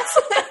Ross.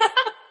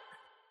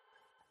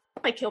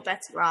 I might kill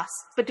Betsy Ross,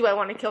 but do I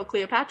want to kill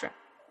Cleopatra?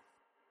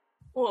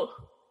 Well,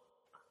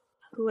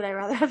 who would I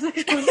rather have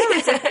sexual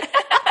endeavors with?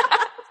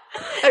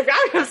 I'd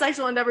rather have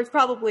sexual endeavors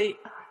probably,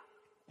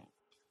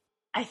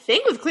 I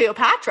think, with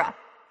Cleopatra.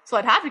 So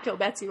I'd have to kill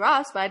Betsy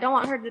Ross, but I don't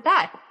want her to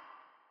die.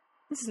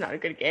 This is not a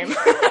good game.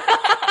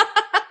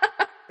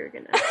 You're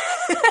gonna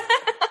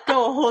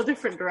go a whole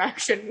different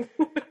direction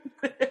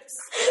with this.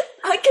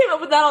 I came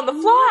up with that on the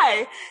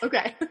fly.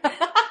 Okay.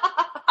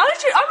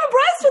 I'm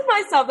impressed with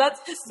myself. That's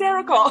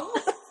hysterical.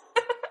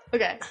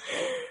 Okay.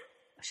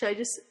 Should I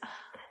just...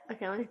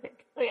 Okay, let me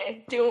think.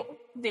 Okay, do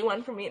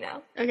one for me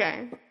now.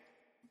 Okay.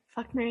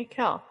 Fuck, marry,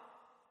 kill.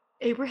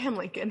 Abraham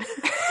Lincoln.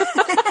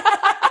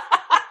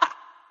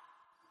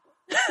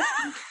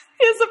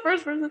 He's the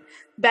first person.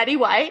 Betty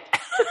White.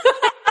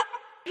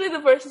 Actually,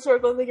 the first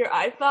historical figure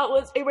I thought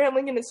was Abraham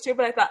Lincoln is too,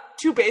 but I thought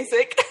too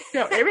basic.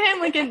 No,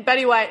 Abraham Lincoln,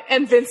 Betty White,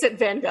 and Vincent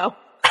van Gogh.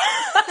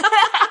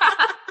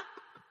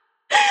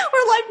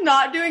 We're like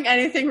not doing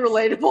anything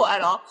relatable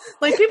at all.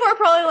 Like people are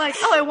probably like,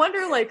 oh, I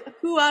wonder like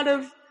who out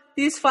of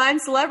these fine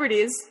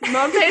celebrities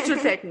Mom Page would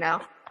pick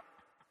now.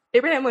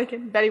 Abraham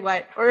Lincoln, Betty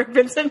White, or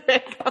Vincent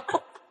van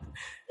Gogh.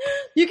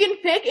 You can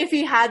pick if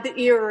he had the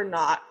ear or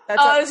not.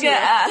 That's I was gonna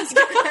ask.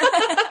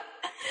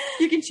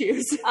 You can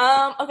choose. Okay,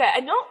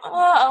 I don't.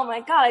 Oh my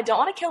god, I don't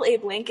want to kill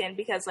Abe Lincoln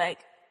because like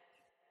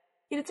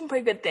he did some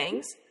pretty good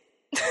things.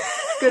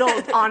 Good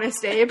old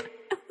honest Abe.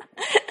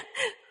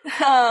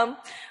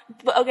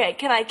 But okay,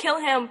 can I kill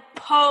him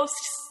post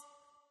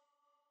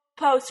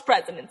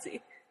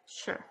presidency?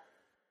 Sure,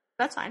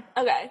 that's fine.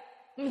 Okay,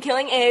 I'm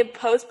killing Abe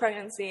post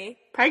pregnancy.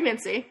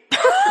 Pregnancy.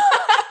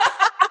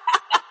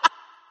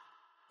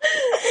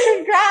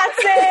 Congrats,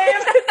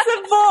 Abe. It's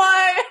a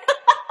boy.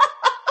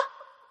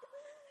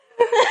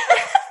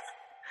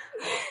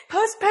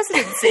 Post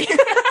presidency.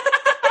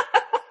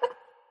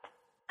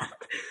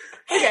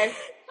 Okay.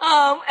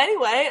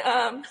 Anyway,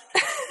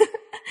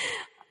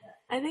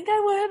 I think I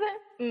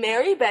would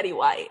marry Betty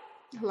White.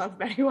 I love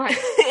Betty White.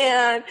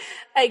 And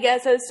I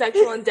guess have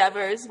sexual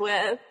endeavors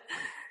with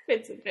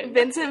Vincent Van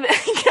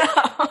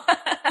Gogh.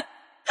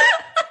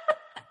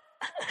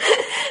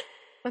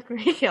 Fuck,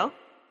 marry, kill.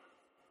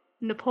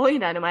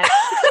 Napoleon Dynamite.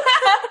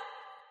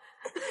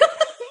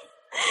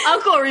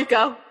 Uncle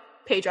Rico.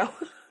 Pedro.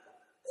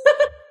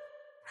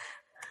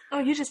 Oh,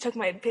 you just took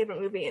my favorite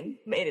movie and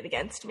made it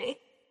against me.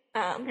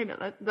 I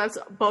know, that's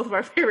both of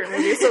our favorite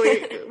movies, so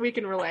we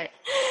can relate.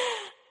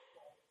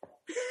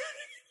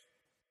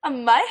 I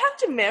might have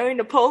to marry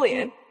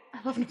Napoleon.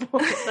 I love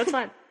Napoleon. That's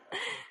fine.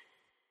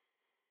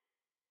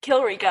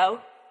 Kill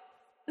Rico.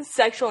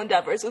 Sexual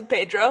endeavors with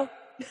Pedro.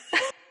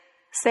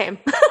 Same.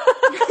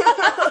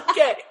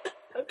 Okay.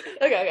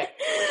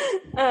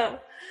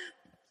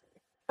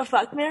 A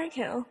fuck, marry,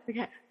 kill.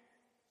 Okay.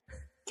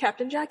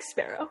 Captain Jack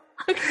Sparrow.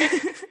 Okay.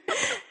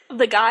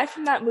 The guy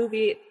from that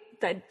movie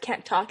that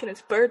can't talk and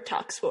his bird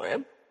talks for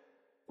him.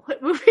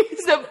 What movie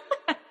is that?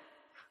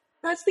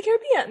 That's the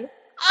Caribbean.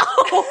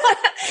 Oh!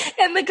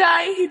 And the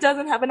guy, he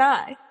doesn't have an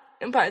eye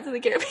in Pirates of the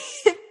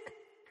Caribbean.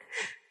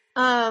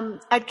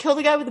 I'd kill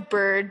the guy with a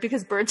bird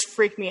because birds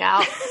freak me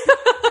out.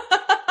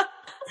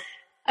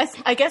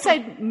 I guess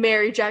I'd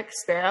marry Jack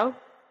Sparrow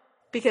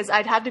because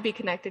I'd have to be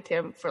connected to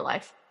him for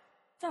life.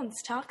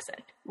 Sounds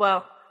toxic.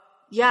 Well,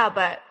 yeah,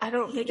 but I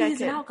don't think I could.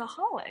 He's an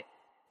alcoholic.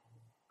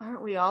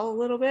 Aren't we all a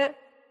little bit?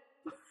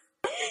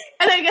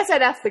 And I guess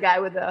I'd ask the guy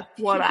with the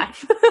one eye.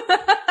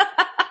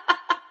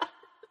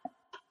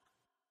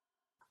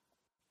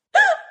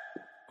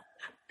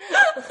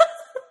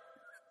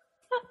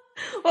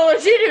 What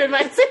would you do in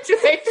my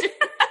situation?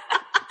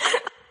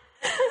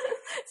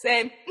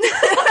 Same.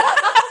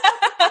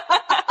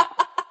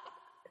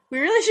 We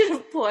really should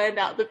have planned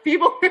out the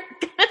people who are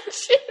gonna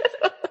shoot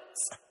us.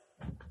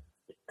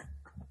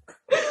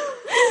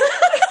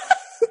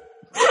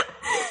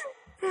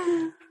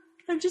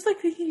 I'm just like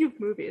thinking of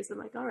movies. I'm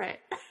like, all right.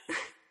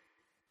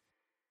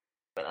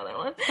 Another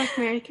one. Fuck,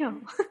 marry,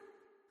 kill.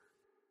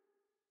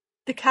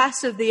 The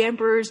cast of The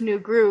Emperor's New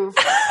Groove.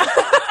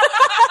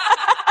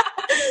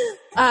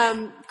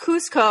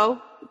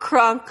 Cusco,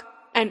 Kronk,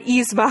 and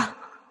Yzma.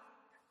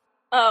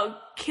 Oh,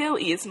 kill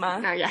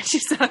Yzma. No, yeah, she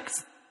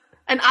sucks.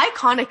 An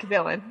iconic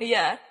villain.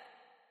 Yeah.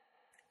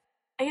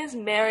 I guess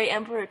marry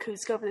Emperor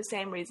Cusco for the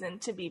same reason,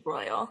 to be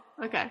royal.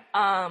 Okay.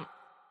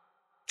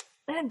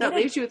 Man, That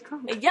leaves you with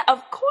Kronk. Yeah,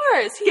 of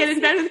course. Get in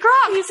bed with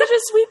Kronk. He's such a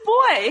sweet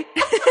boy.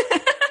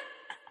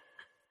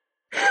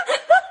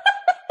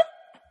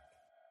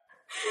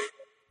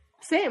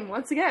 Same,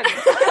 once again.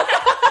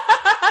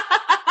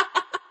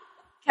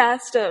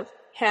 Cast of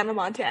Hannah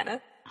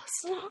Montana.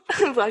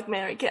 Fuck,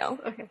 marry, kill.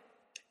 Okay.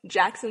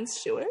 Jackson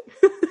Stewart.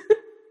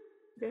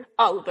 Okay.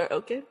 Oliver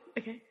Oaken.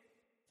 Okay.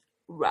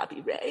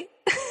 Robbie Ray.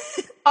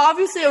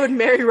 Obviously, I would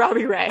marry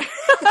Robbie Ray.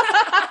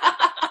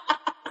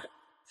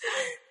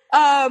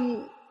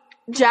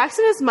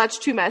 Jackson is much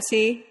too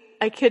messy.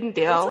 I couldn't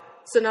deal.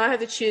 So now I have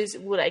to choose,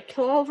 would I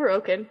kill Oliver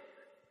Oaken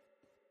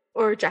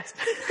or Jackson?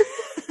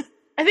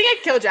 I think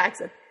I'd kill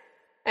Jackson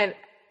and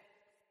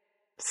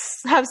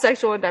have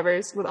sexual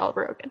endeavors with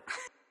Oliver Oaken.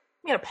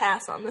 I'm going to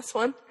pass on this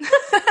one.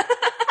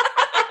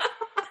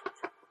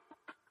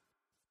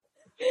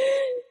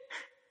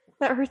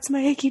 That hurts my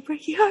achy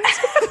breaky heart.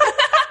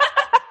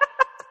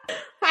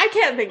 I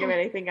can't think of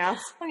anything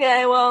else.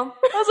 Okay, well,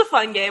 that was a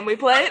fun game we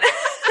played.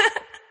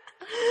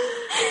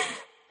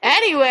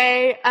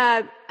 Anyway,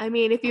 I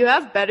mean, if you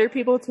have better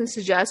people to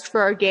suggest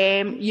for our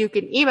game, you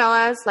can email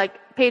us, like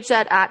Paige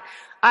said, at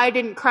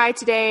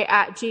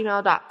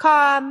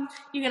ididn'tcrytoday@gmail.com.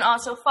 You can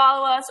also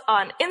follow us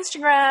on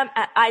Instagram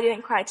at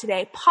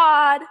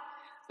ididn'tcrytodaypod.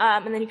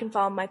 And then you can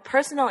follow my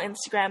personal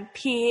Instagram,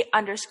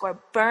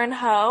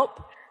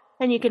 P_Burnhope.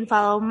 And you can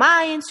follow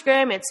my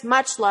Instagram. It's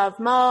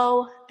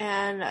muchlovemo.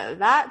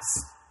 And that's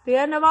the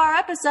end of our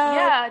episode.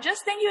 Yeah,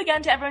 just thank you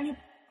again to everyone who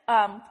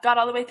got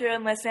all the way through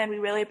and listened. We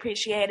really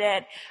appreciate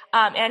it.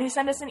 And who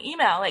sent us an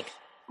email. Like,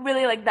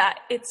 really like that.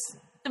 It's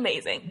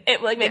amazing.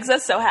 It like makes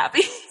us so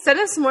happy. Send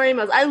us more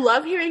emails. I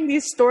love hearing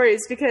these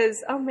stories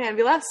because, oh man,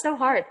 we laugh so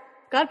hard.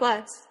 God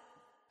bless.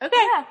 Okay.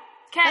 Yeah.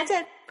 Okay. That's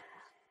it.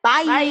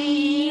 Bye.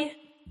 Bye.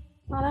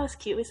 Oh, that was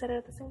cute. We said it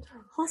at the same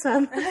time.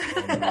 Awesome.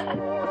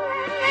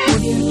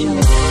 Audio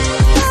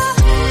Jungle.